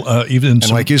it. Little even. And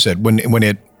like you said,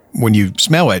 when you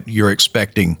smell it, you're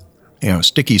expecting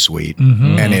sticky sweet,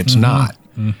 and it's not.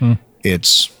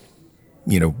 It's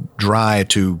dry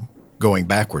to going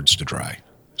backwards to dry.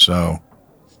 So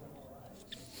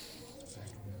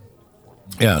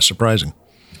yeah, surprising.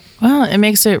 Well, it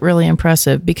makes it really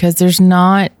impressive because there's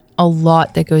not a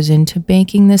lot that goes into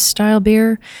making this style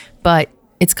beer, but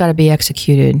it's got to be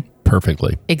executed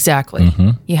perfectly. Exactly.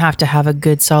 You have to have a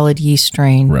good solid yeast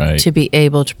strain to be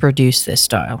able to produce this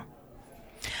style.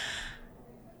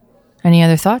 Any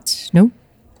other thoughts? Nope.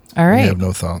 All right. I have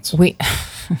no thoughts.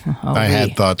 I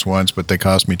had thoughts once, but they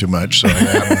cost me too much. So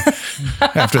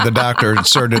after the doctor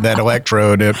inserted that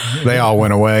electrode, they all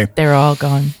went away. They're all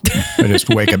gone. I just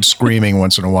wake up screaming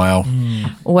once in a while.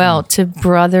 Well, to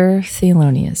Brother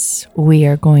Thelonious, we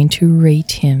are going to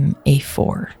rate him a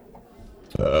 4.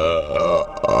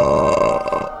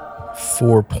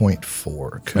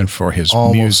 4.4. And for his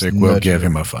music, we'll give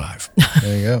him a 5.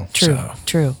 There you go.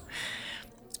 True.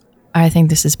 I think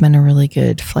this has been a really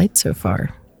good flight so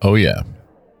far. Oh, yeah.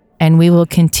 And we will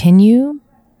continue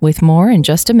with more in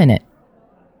just a minute.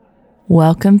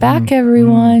 Welcome back,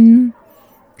 everyone.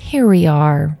 Here we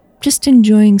are, just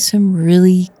enjoying some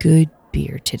really good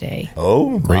beer today.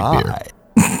 Oh, great beer.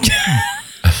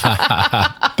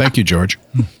 Thank you, George.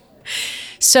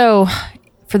 So,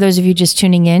 for those of you just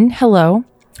tuning in, hello.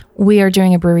 We are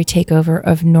doing a brewery takeover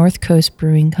of North Coast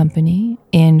Brewing Company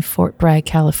in Fort Bragg,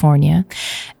 California.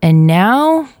 And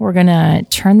now we're going to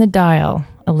turn the dial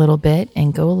a little bit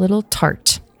and go a little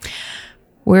tart.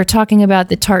 We're talking about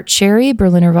the Tart Cherry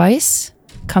Berliner Weiss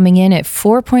coming in at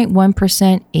 4.1%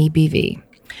 ABV.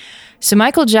 So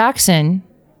Michael Jackson,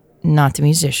 not the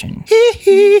musician,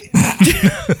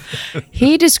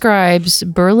 he describes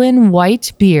Berlin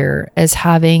white beer as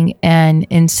having an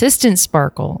insistent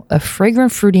sparkle, a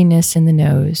fragrant fruitiness in the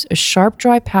nose, a sharp,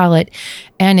 dry palate,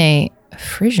 and a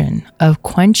frisson of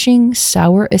quenching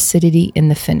sour acidity in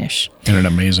the finish. And an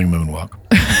amazing moonwalk.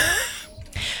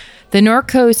 The North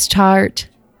Coast Tart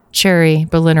Cherry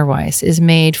Berliner Weiss is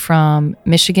made from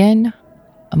Michigan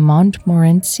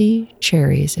Montmorency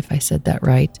cherries, if I said that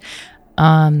right,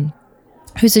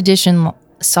 whose addition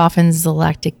softens the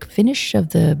lactic finish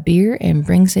of the beer and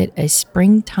brings it a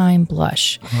springtime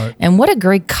blush. Right. And what a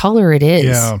great color it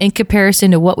is in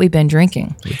comparison to what we've been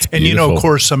drinking. And of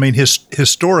course, I mean,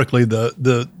 historically,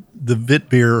 the Wit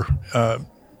beer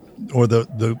or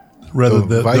the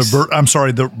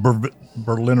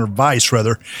Berliner Weiss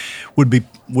rather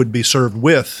would be served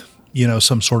with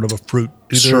some sort of a fruit,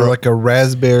 either like a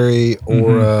raspberry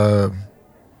or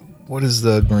what is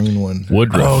the green one?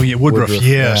 Woodruff. Oh yeah, Woodruff.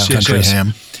 Yes, country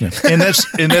ham. Yeah. And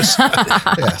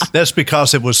that's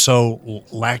because it was so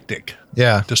lactic.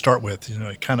 Yeah. To start with,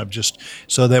 it kind of just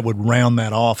so that would round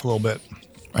that off a little bit.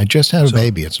 I just had a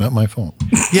baby. It's not my fault.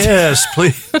 Yes,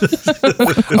 please.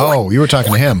 Oh, you were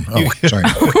talking to him. Oh, sorry.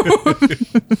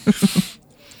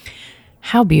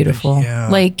 How beautiful. Yeah.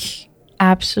 Like,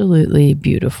 absolutely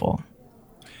beautiful.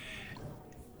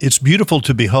 It's beautiful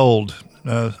to behold.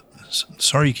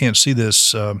 Sorry you can't see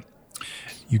this,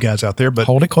 you guys out there, but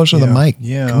hold it closer to the mic.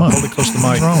 Yeah, come on. Hold it close to the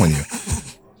mic. What's wrong with you?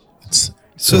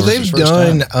 So Or was they've it first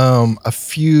time? done a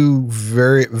few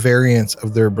variants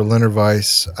of their Berliner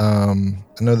Weiss. I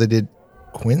know they did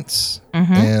Quince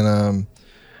and a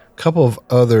couple of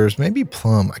others, maybe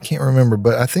Plum. I can't remember,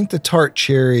 but I think the tart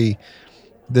cherry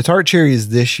is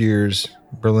this year's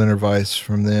Berliner Weiss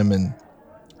from them, and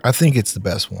I think it's the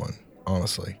best one,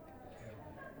 honestly.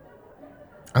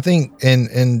 I think,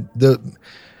 and the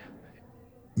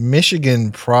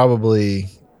Michigan probably,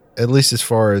 at least as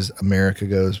far as America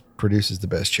goes, produces the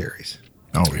best cherries.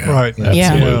 Oh yeah. Right.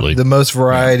 Yeah. Absolutely. The most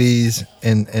varieties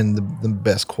and the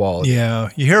best quality. Yeah.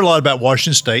 You hear a lot about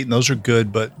Washington State, and those are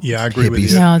good, but yeah, I agree with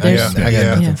Hippies. you. No, there's- I got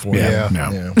yeah. nothing for you. Yeah.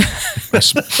 No. Yeah. I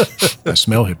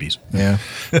smell hippies. Yeah.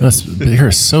 This beer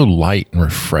is so light and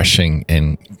refreshing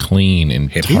and clean and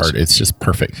Hippies? tart. It's just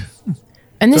perfect.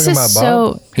 And this Talking is about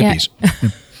Bob? so yeah,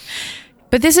 Hippies.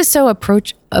 but this is so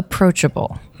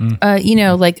approachable.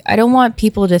 Like I don't want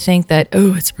people to think that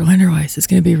it's Berliner Weiss. It's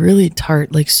going to be really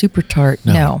tart, like super tart.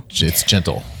 No. It's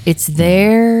gentle. It's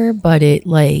there, but it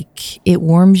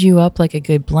warms you up like a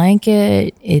good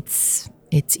blanket. It's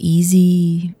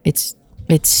easy. It's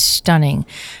stunning.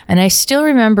 And I still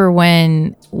remember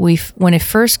when it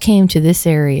first came to this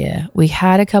area, we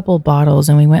had a couple bottles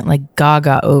and we went like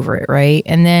gaga over it, right?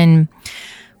 And then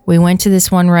we went to this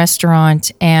one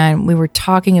restaurant and we were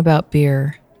talking about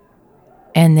beer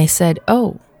and they said,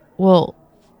 "Oh, well,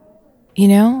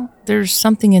 there's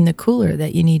something in the cooler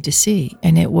that you need to see."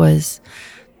 And it was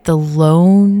the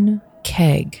lone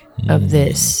keg of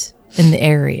this in the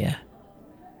area.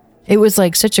 It was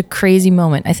like such a crazy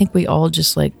moment. I think we all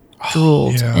just like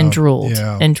drooled yeah, and drooled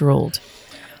yeah. and drooled.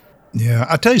 Yeah.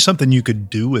 I'll tell you something you could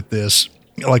do with this,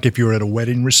 like if you were at a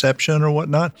wedding reception or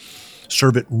whatnot,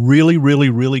 serve it really, really,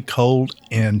 really cold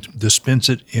and dispense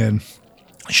it in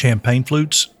champagne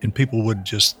flutes, and people would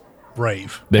just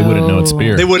rave. They wouldn't know it's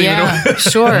beer. They wouldn't Yeah, even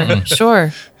know.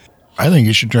 sure. I think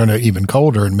you should turn it even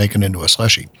colder and make it into a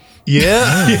slushy.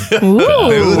 Yeah. Ooh.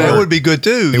 Ooh, that would be good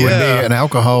too. It would yeah. be an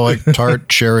alcoholic tart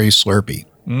cherry Slurpee.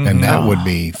 And that would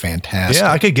be fantastic.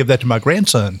 Yeah, I could give that to my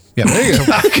grandson. Yeah, there you go.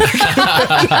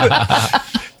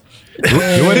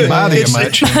 It wouldn't bother you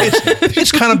much.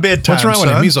 It's kind of bedtime. What's wrong with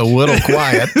him? son. He's a little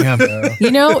quiet. Yeah.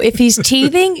 If he's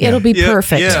teething, it'll be Yeah,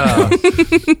 perfect. Yeah.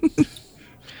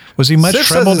 Was he much Six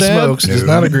trouble, Dozen Dad? Smokes does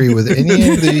not agree with any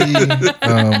of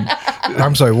the.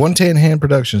 I'm sorry, 110 Hand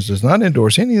Productions does not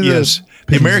endorse any of Yes. the. The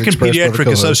opinions American expressed by the Pediatric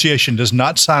co-host. Association does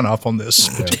not sign off on this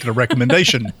particular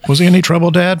recommendation. Was he any trouble,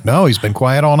 Dad? No, he's been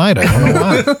quiet all night. I don't know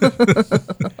why.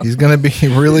 He's going to be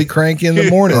really cranky in the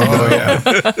morning.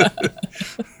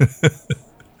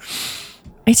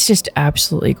 It's just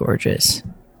absolutely gorgeous.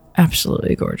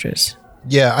 Absolutely gorgeous.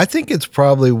 Yeah, I think it's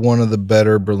probably one of the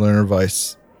better Berliner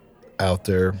Weiss out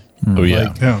there. Oh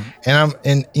yeah. Yeah. And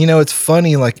it's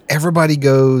funny, like everybody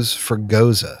goes for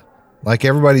Goza. Like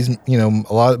everybody's,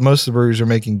 most of the breweries are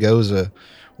making Goza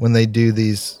when they do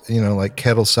these, like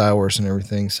kettle sours and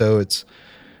everything. So it's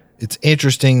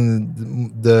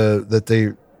interesting that they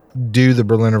do the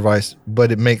Berliner Weiss,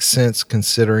 but it makes sense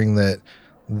considering that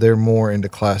they're more into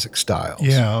classic styles.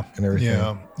 Yeah. And everything.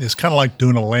 Yeah. It's kind of like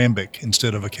doing a lambic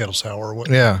instead of a kettle sour or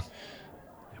whatnot. Yeah.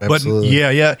 But Absolutely.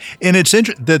 yeah. And it's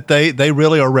interesting that they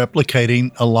really are replicating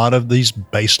a lot of these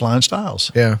baseline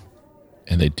styles. Yeah.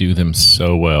 And they do them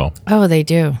so well. Oh, they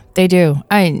do. They do.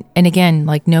 And again,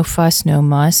 like no fuss, no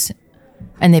muss.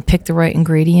 And they pick the right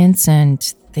ingredients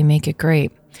and they make it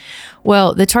great.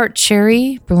 Well, the tart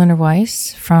cherry Berliner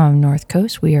Weiss from North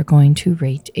Coast, we are going to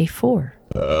rate a 4.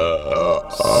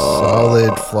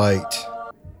 Solid flight.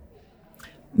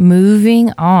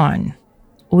 Moving on.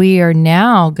 We are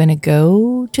now going to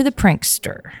go to the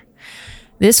Prankster.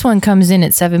 This one comes in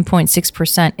at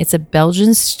 7.6%. It's a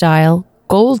Belgian style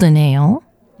golden ale.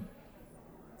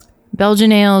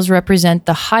 Belgian ales represent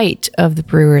the height of the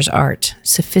brewer's art.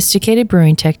 Sophisticated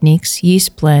brewing techniques,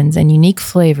 yeast blends, and unique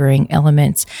flavoring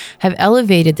elements have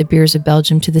elevated the beers of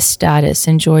Belgium to the status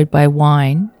enjoyed by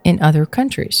wine in other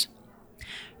countries.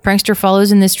 Prankster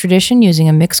follows in this tradition using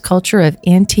a mixed culture of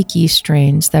antique yeast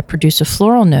strains that produce a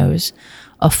floral nose,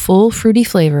 a full fruity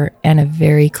flavor, and a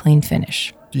very clean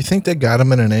finish. Do you think they got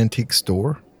them in an antique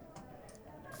store?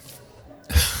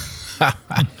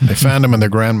 They found him in their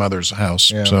grandmother's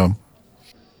house. Yeah. So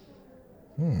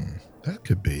That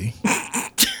could be.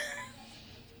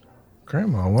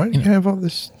 Grandma, why do you have all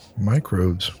this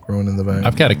microbes growing in the back?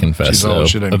 I've got to confess, She's though,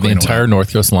 always- she didn't of the clean entire away.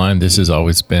 North Coast line, this has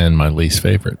always been my least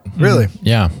favorite. Really?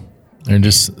 Yeah. And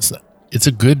it's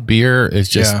a good beer. It's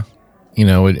just,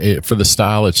 Yeah. for the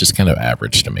style, it's just kind of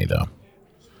average to me, though.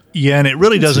 Yeah, and it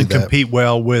really can see doesn't that. compete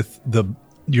well with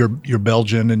your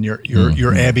Belgian and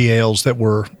your Abbey ales that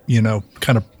were,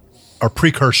 kind of are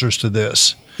precursors to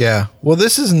this. Yeah. Well,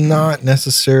 this is not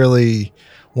necessarily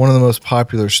one of the most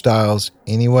popular styles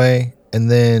anyway. And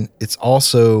then it's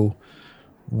also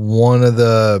one of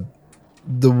the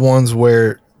ones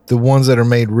where the ones that are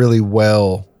made really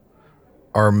well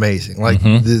are amazing. Like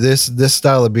this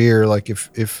style of beer, like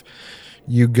if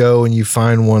you go and you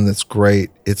find one that's great,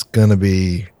 it's gonna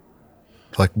be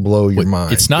like blow your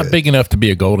mind. It's not big enough to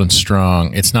be a golden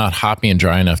strong. It's not hoppy and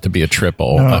dry enough to be a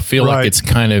triple. No, I feel like it's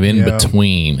kind of in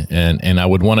between, and I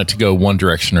would want it to go one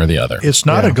direction or the other. It's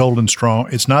not a golden strong.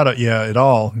 It's not at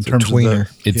all in terms of the.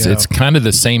 It's kind of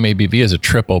the same ABV as a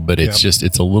triple, but it's just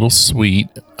it's a little sweet.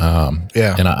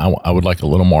 And I would like a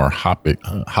little more hop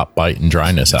bite and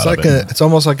dryness out of it. It's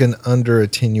almost like an under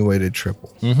attenuated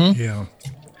triple. Yeah.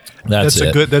 That's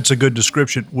a good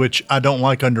description, which I don't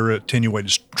like under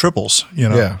attenuated triples,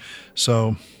 Yeah.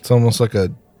 So it's almost like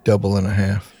a double and a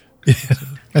half.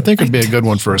 I think it'd be a good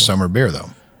one for a summer beer, though.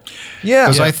 Yeah.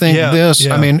 Because I think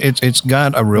I mean, it's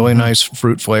got a really nice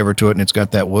fruit flavor to it, and it's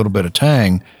got that little bit of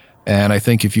tang. And I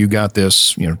think if you got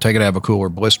this, take it out of a cooler,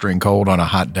 blistering cold on a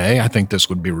hot day, I think this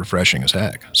would be refreshing as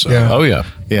heck. So,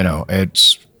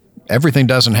 it's everything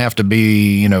doesn't have to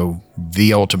be,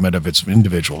 the ultimate of its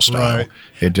individual style. Right.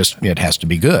 It has to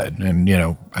be good. And,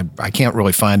 I can't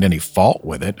really find any fault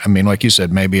with it. I mean, like you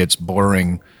said, maybe it's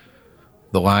blurring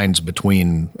the lines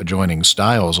between adjoining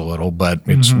styles a little, but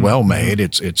it's well made.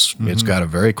 It's got a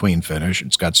very clean finish.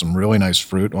 It's got some really nice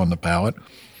fruit on the palate.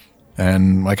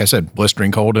 And like I said,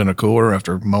 blistering cold in a cooler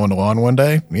after mowing the lawn one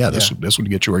day. This would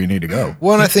get you where you need to go.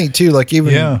 Well, and I think too, like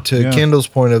even Kendall's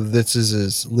point of this is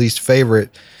his least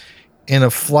favorite. In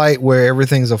a flight where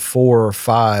everything's a 4 or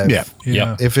 5,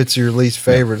 if it's your least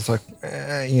favorite, it's like,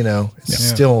 it's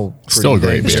still a great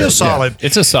beer. It's still solid.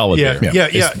 It's a solid beer.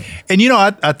 Yeah. And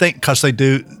I think because they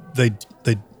do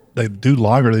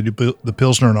lager, they do the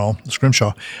Pilsner and all, the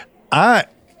Scrimshaw. I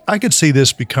could see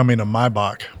this becoming a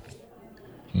Maibach.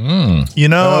 I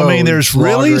mean, there's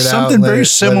really something very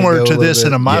similar to this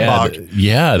in a Maibach.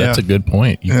 Yeah, that's a good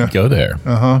point. You could go there.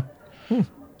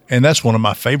 And that's one of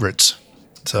my favorites.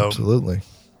 So absolutely.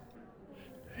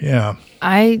 Yeah.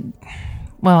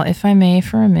 Well, if I may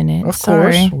for a minute. Of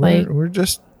sorry. course. We're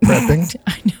just prepping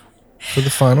I know. for the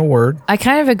final word. I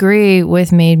kind of agree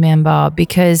with Made Man Bob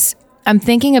because I'm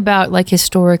thinking about like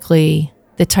historically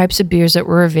the types of beers that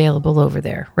were available over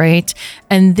there, right?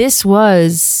 And this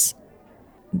was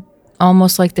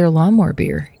almost like their lawnmower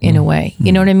beer in a way.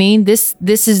 You know what I mean? This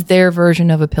is their version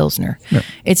of a Pilsner. Yeah.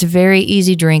 It's very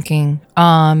easy drinking.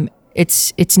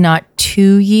 It's not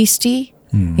too yeasty,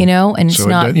 and it's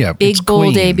not big,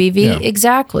 bold ABV. Yeah.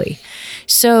 Exactly.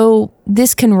 So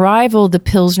this can rival the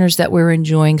Pilsners that we're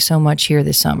enjoying so much here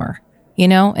this summer,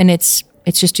 and it's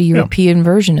just a European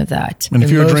version of that. And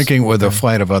if you're drinking with a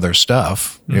flight of other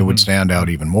stuff, it would stand out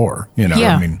even more,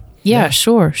 I mean. Yeah,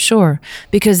 sure.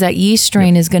 Because that yeast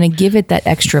strain is going to give it that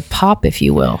extra pop, if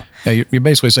you will. Yeah, you're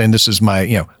basically saying this is my,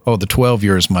 the 12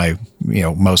 year is my,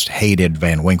 most hated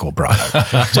Van Winkle product.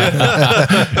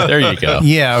 There you go.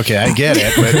 Yeah, okay, I get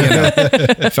it.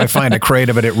 But, if I find a crate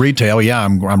of it at retail,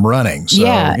 I'm running.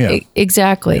 So,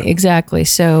 exactly.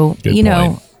 So, Good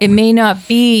point. it may not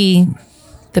be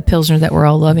the Pilsner that we're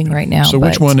all loving right now. So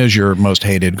which one is your most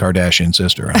hated Kardashian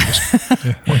sister?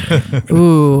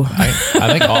 Ooh.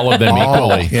 I think all of them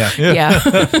equally. Yeah.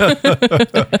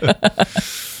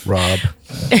 Rob.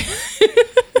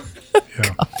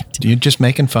 You're just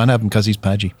making fun of him because he's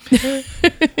pudgy. Get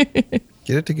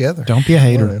it together. Don't be a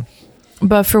hater.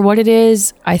 But for what it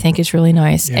is, I think it's really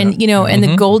nice. Yeah. And, and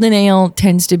the golden ale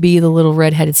tends to be the little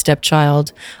redheaded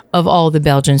stepchild of all the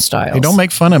Belgian styles. Hey, don't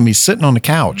make fun of him. He's sitting on the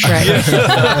couch. Right.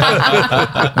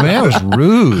 I mean, that was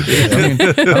rude.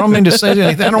 I don't mean to say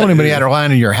anything. I don't want anybody out of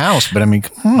line in your house, but I mean,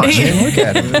 come on, man, look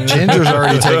at him. Ginger's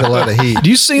already taking a lot of heat. Do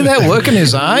you see that look in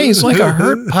his eye? He's like a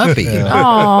hurt puppy. Aww.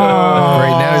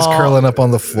 Right now he's curling up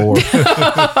on the floor.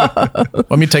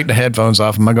 Let me take the headphones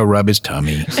off. I'm going to go rub his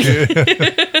tummy.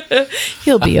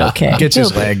 He'll be okay. Gets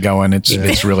his leg going.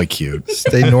 It's really cute.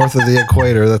 Stay north of the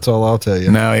equator. That's all I'll tell you.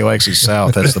 No, he likes his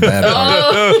south. That's the bad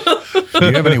part. Do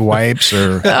you have any wipes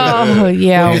or hand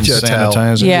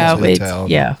sanitizer?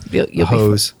 Yeah, you'll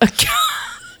hose.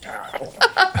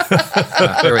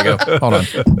 There we go. Hold on.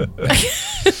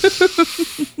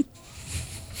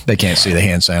 They can't see the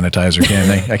hand sanitizer, can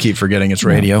they? I keep forgetting it's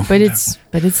radio. But it's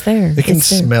there. They can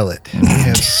smell it. They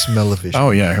have smell-o-vision.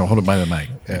 Oh yeah, hold it by the mic.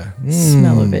 Yeah.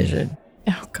 Smell-o-vision.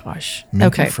 Oh gosh.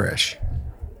 Minty fresh.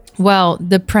 Well,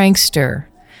 the Prankster,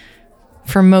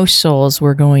 for most souls,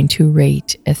 we're going to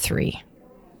rate a 3.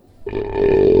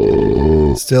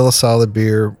 Still a solid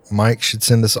beer. Mike should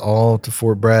send us all to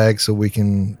Fort Bragg so we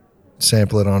can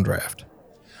sample it on draft.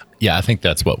 Yeah, I think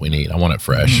that's what we need. I want it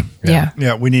fresh. Yeah.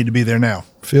 Yeah, we need to be there now.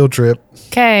 Field trip.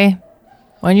 Okay.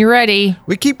 When you're ready.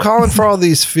 We keep calling for all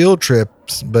these field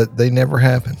trips, but they never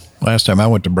happen. Last time I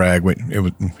went to Bragg, it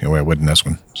wasn't this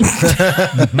one.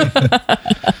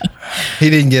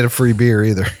 He didn't get a free beer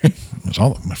either. It was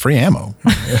all free ammo.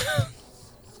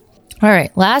 All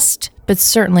right. Last, but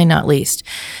certainly not least.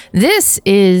 This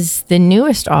is the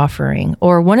newest offering,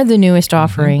 or one of the newest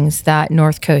offerings that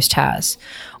North Coast has,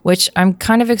 which I'm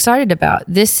kind of excited about.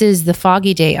 This is the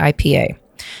Foggy Day IPA.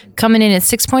 Coming in at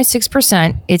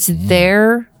 6.6%. It's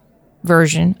their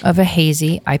version of a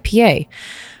hazy IPA.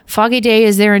 Foggy Day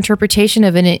is their interpretation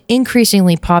of an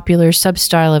increasingly popular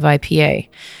substyle of IPA.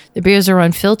 The beers are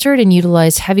unfiltered and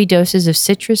utilize heavy doses of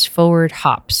citrus-forward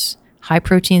hops.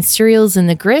 High-protein cereals in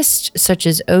the grist, such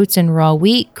as oats and raw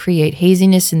wheat, create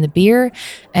haziness in the beer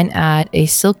and add a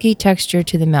silky texture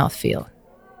to the mouthfeel.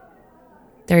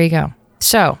 There you go.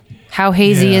 So, how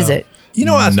hazy is it? You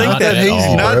know, I think Not that at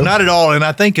all. not at all, and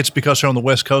I think it's because they're on the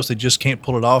West Coast; they just can't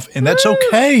pull it off, and that's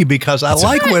okay because I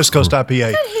like West Coast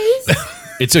IPA.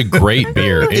 It's a great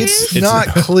beer. It's not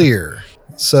clear.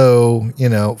 So,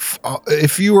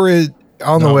 if you were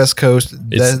on the West Coast,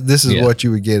 this is what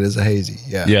you would get as a hazy.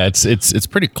 Yeah. Yeah, it's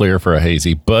pretty clear for a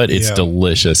hazy, but it's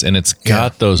delicious, and it's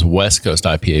got those West Coast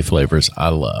IPA flavors I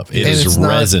love. It is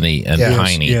resiny and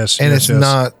piney. Yes, and it's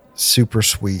not super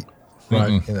sweet.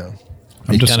 Right.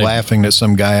 I'm just laughing that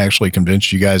some guy actually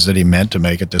convinced you guys that he meant to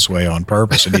make it this way on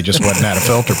purpose, and he just wasn't out of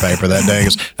filter paper that day. He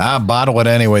goes, I'll bottle it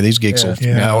anyway. These geeks will.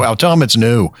 I'll tell them it's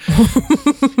new.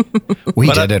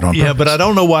 We did it on purpose. Yeah, but I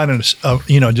don't know why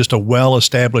just a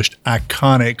well-established,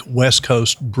 iconic West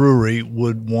Coast brewery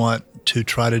would want to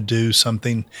try to do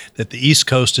something that the East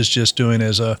Coast is just doing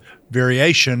as a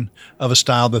variation of a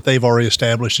style that they've already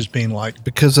established as being like.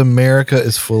 Because America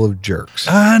is full of jerks.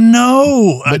 I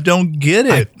know. I don't get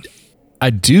it. I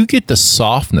do get the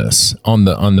softness on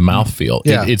the mouthfeel.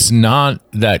 Yeah. It's not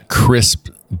that crisp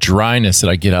dryness that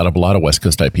I get out of a lot of West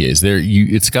Coast IPAs.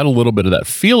 It's got a little bit of that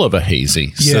feel of a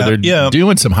hazy. So they're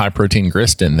doing some high protein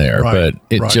grist in there, but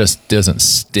it just doesn't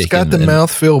stick. It's got the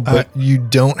mouthfeel, but you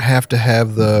don't have to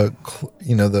have the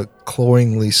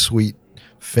cloyingly sweet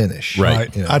finish.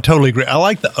 Right. I totally agree. I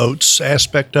like the oats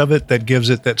aspect of it that gives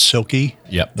it that silky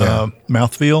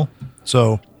mouthfeel.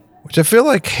 So. Which I feel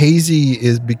like hazy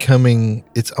is becoming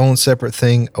its own separate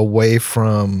thing away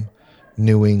from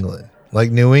New England. Like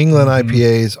New England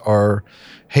IPAs are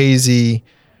hazy,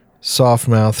 soft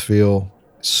mouthfeel,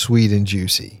 sweet and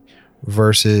juicy,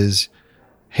 versus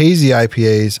hazy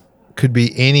IPAs could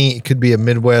be it could be a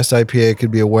Midwest IPA, it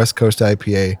could be a West Coast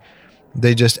IPA.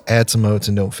 They just add some oats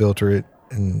and don't filter it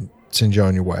and send you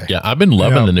on your way. Yeah, I've been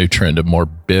loving the new trend of more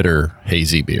bitter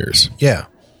hazy beers. Yeah.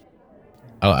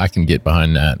 I can get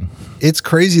behind that. It's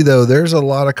crazy though. There's a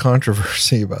lot of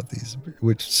controversy about these,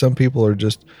 which some people are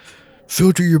just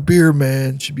filter your beer,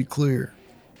 man. It should be clear.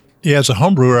 Yeah, as a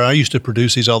home brewer, I used to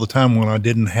produce these all the time when I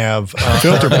didn't have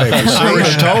filter paper.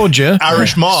 I told you,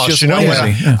 Irish moss. It's just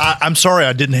lazy. I'm sorry,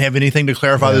 I didn't have anything to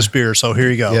clarify this beer, so here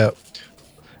you go. Yeah,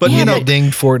 but you get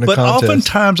dinged for it in a contest.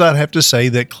 Oftentimes I'd have to say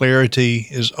that clarity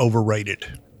is overrated.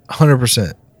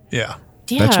 100%. Yeah.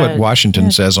 That's what Washington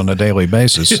says on a daily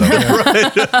basis. So.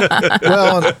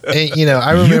 Well,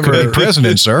 I remember you could be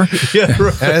president, sir. Yeah,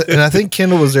 right. and I think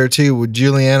Kendall was there too.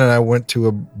 Julianne and I went to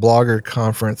a blogger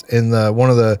conference, and one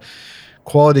of the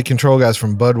quality control guys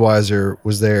from Budweiser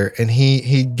was there, and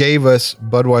he gave us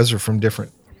Budweiser from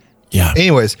different. Yeah.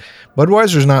 Anyways,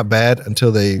 Budweiser's not bad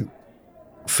until they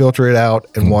filter it out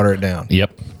and water it down.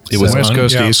 Yep. It was West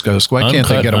Coast to East Coast. Why can't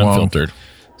they get along? Unfiltered.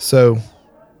 So,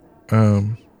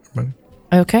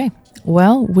 Okay.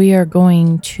 Well, we are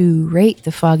going to rate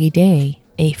the Foggy Day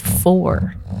a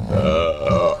 4.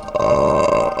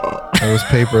 That was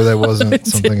paper. That wasn't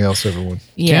something else, everyone.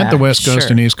 Yeah, Can't the West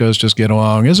Coast and East Coast just get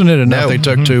along? Isn't it enough they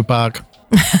took Tupac?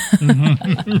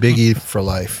 Biggie for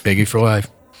life. Biggie for life.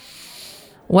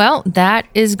 Well, that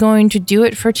is going to do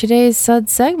it for today's Sud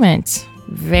segment.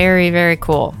 Very, very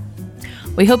cool.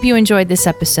 We hope you enjoyed this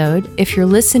episode. If you're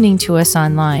listening to us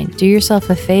online, do yourself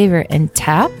a favor and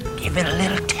tap. Give it a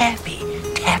little tappy.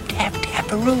 Tap, tap,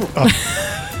 tap-a-roo.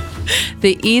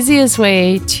 The easiest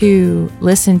way to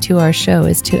listen to our show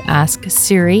is to ask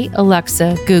Siri,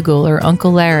 Alexa, Google, or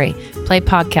Uncle Larry. Play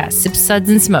podcast, Sip Suds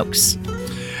and Smokes.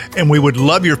 And we would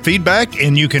love your feedback,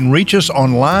 and you can reach us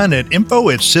online at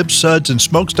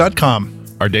info@sipsudsandsmokes.com.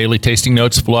 Our daily tasting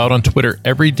notes flow out on Twitter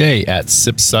every day at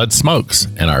SipSudSmokes,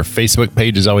 and our Facebook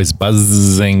page is always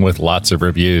buzzing with lots of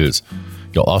reviews.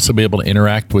 You'll also be able to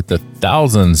interact with the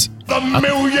thousands, The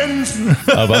millions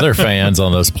of other fans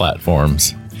on those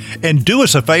platforms. And do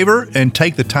us a favor and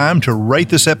take the time to rate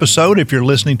this episode if you're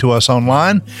listening to us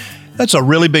online. That's a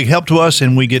really big help to us,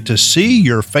 and we get to see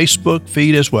your Facebook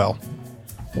feed as well.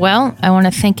 Well, I want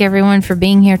to thank everyone for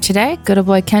being here today. Good old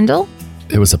boy Kendall.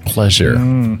 It was a pleasure.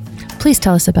 Please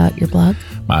tell us about your blog.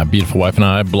 My beautiful wife and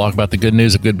I blog about the good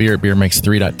news of good beer at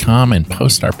beermakes3.com and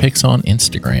post our pics on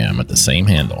Instagram at the same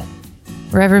handle.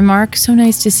 Reverend Mark, so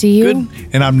nice to see you. Good.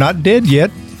 And I'm not dead yet.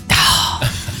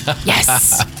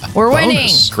 Yes. We're winning.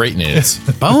 Great news.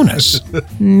 Bonus.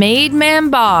 Made Man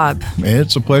Bob,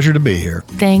 It's a pleasure to be here.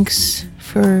 thanks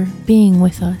for being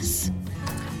with us.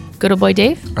 Good old boy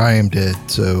Dave, I am dead,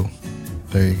 so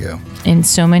there you go. in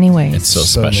so many ways. It's so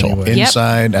So many special. ways.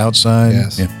 Inside, outside.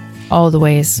 Yes. Yeah. All the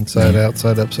ways. Inside,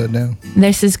 outside, upside down.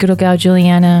 This is Good old gal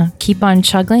Juliana. Keep on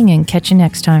chuggling and catch you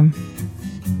next time.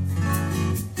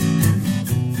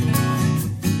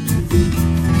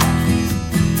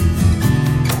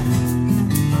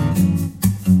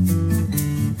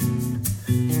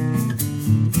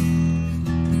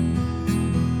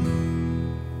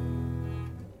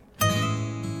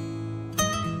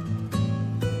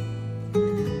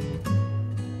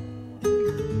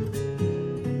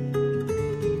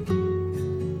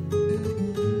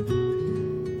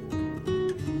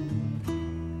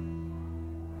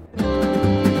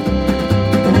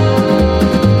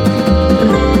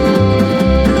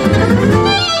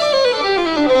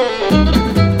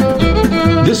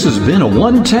 This has been a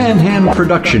One Tan Hand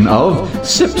production of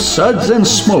Sips, Suds, and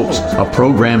Smokes, a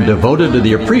program devoted to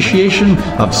the appreciation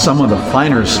of some of the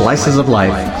finer slices of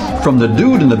life. From the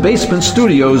Dude in the Basement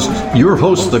Studios, your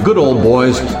hosts, the Good Old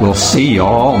Boys, will see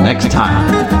y'all next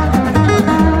time.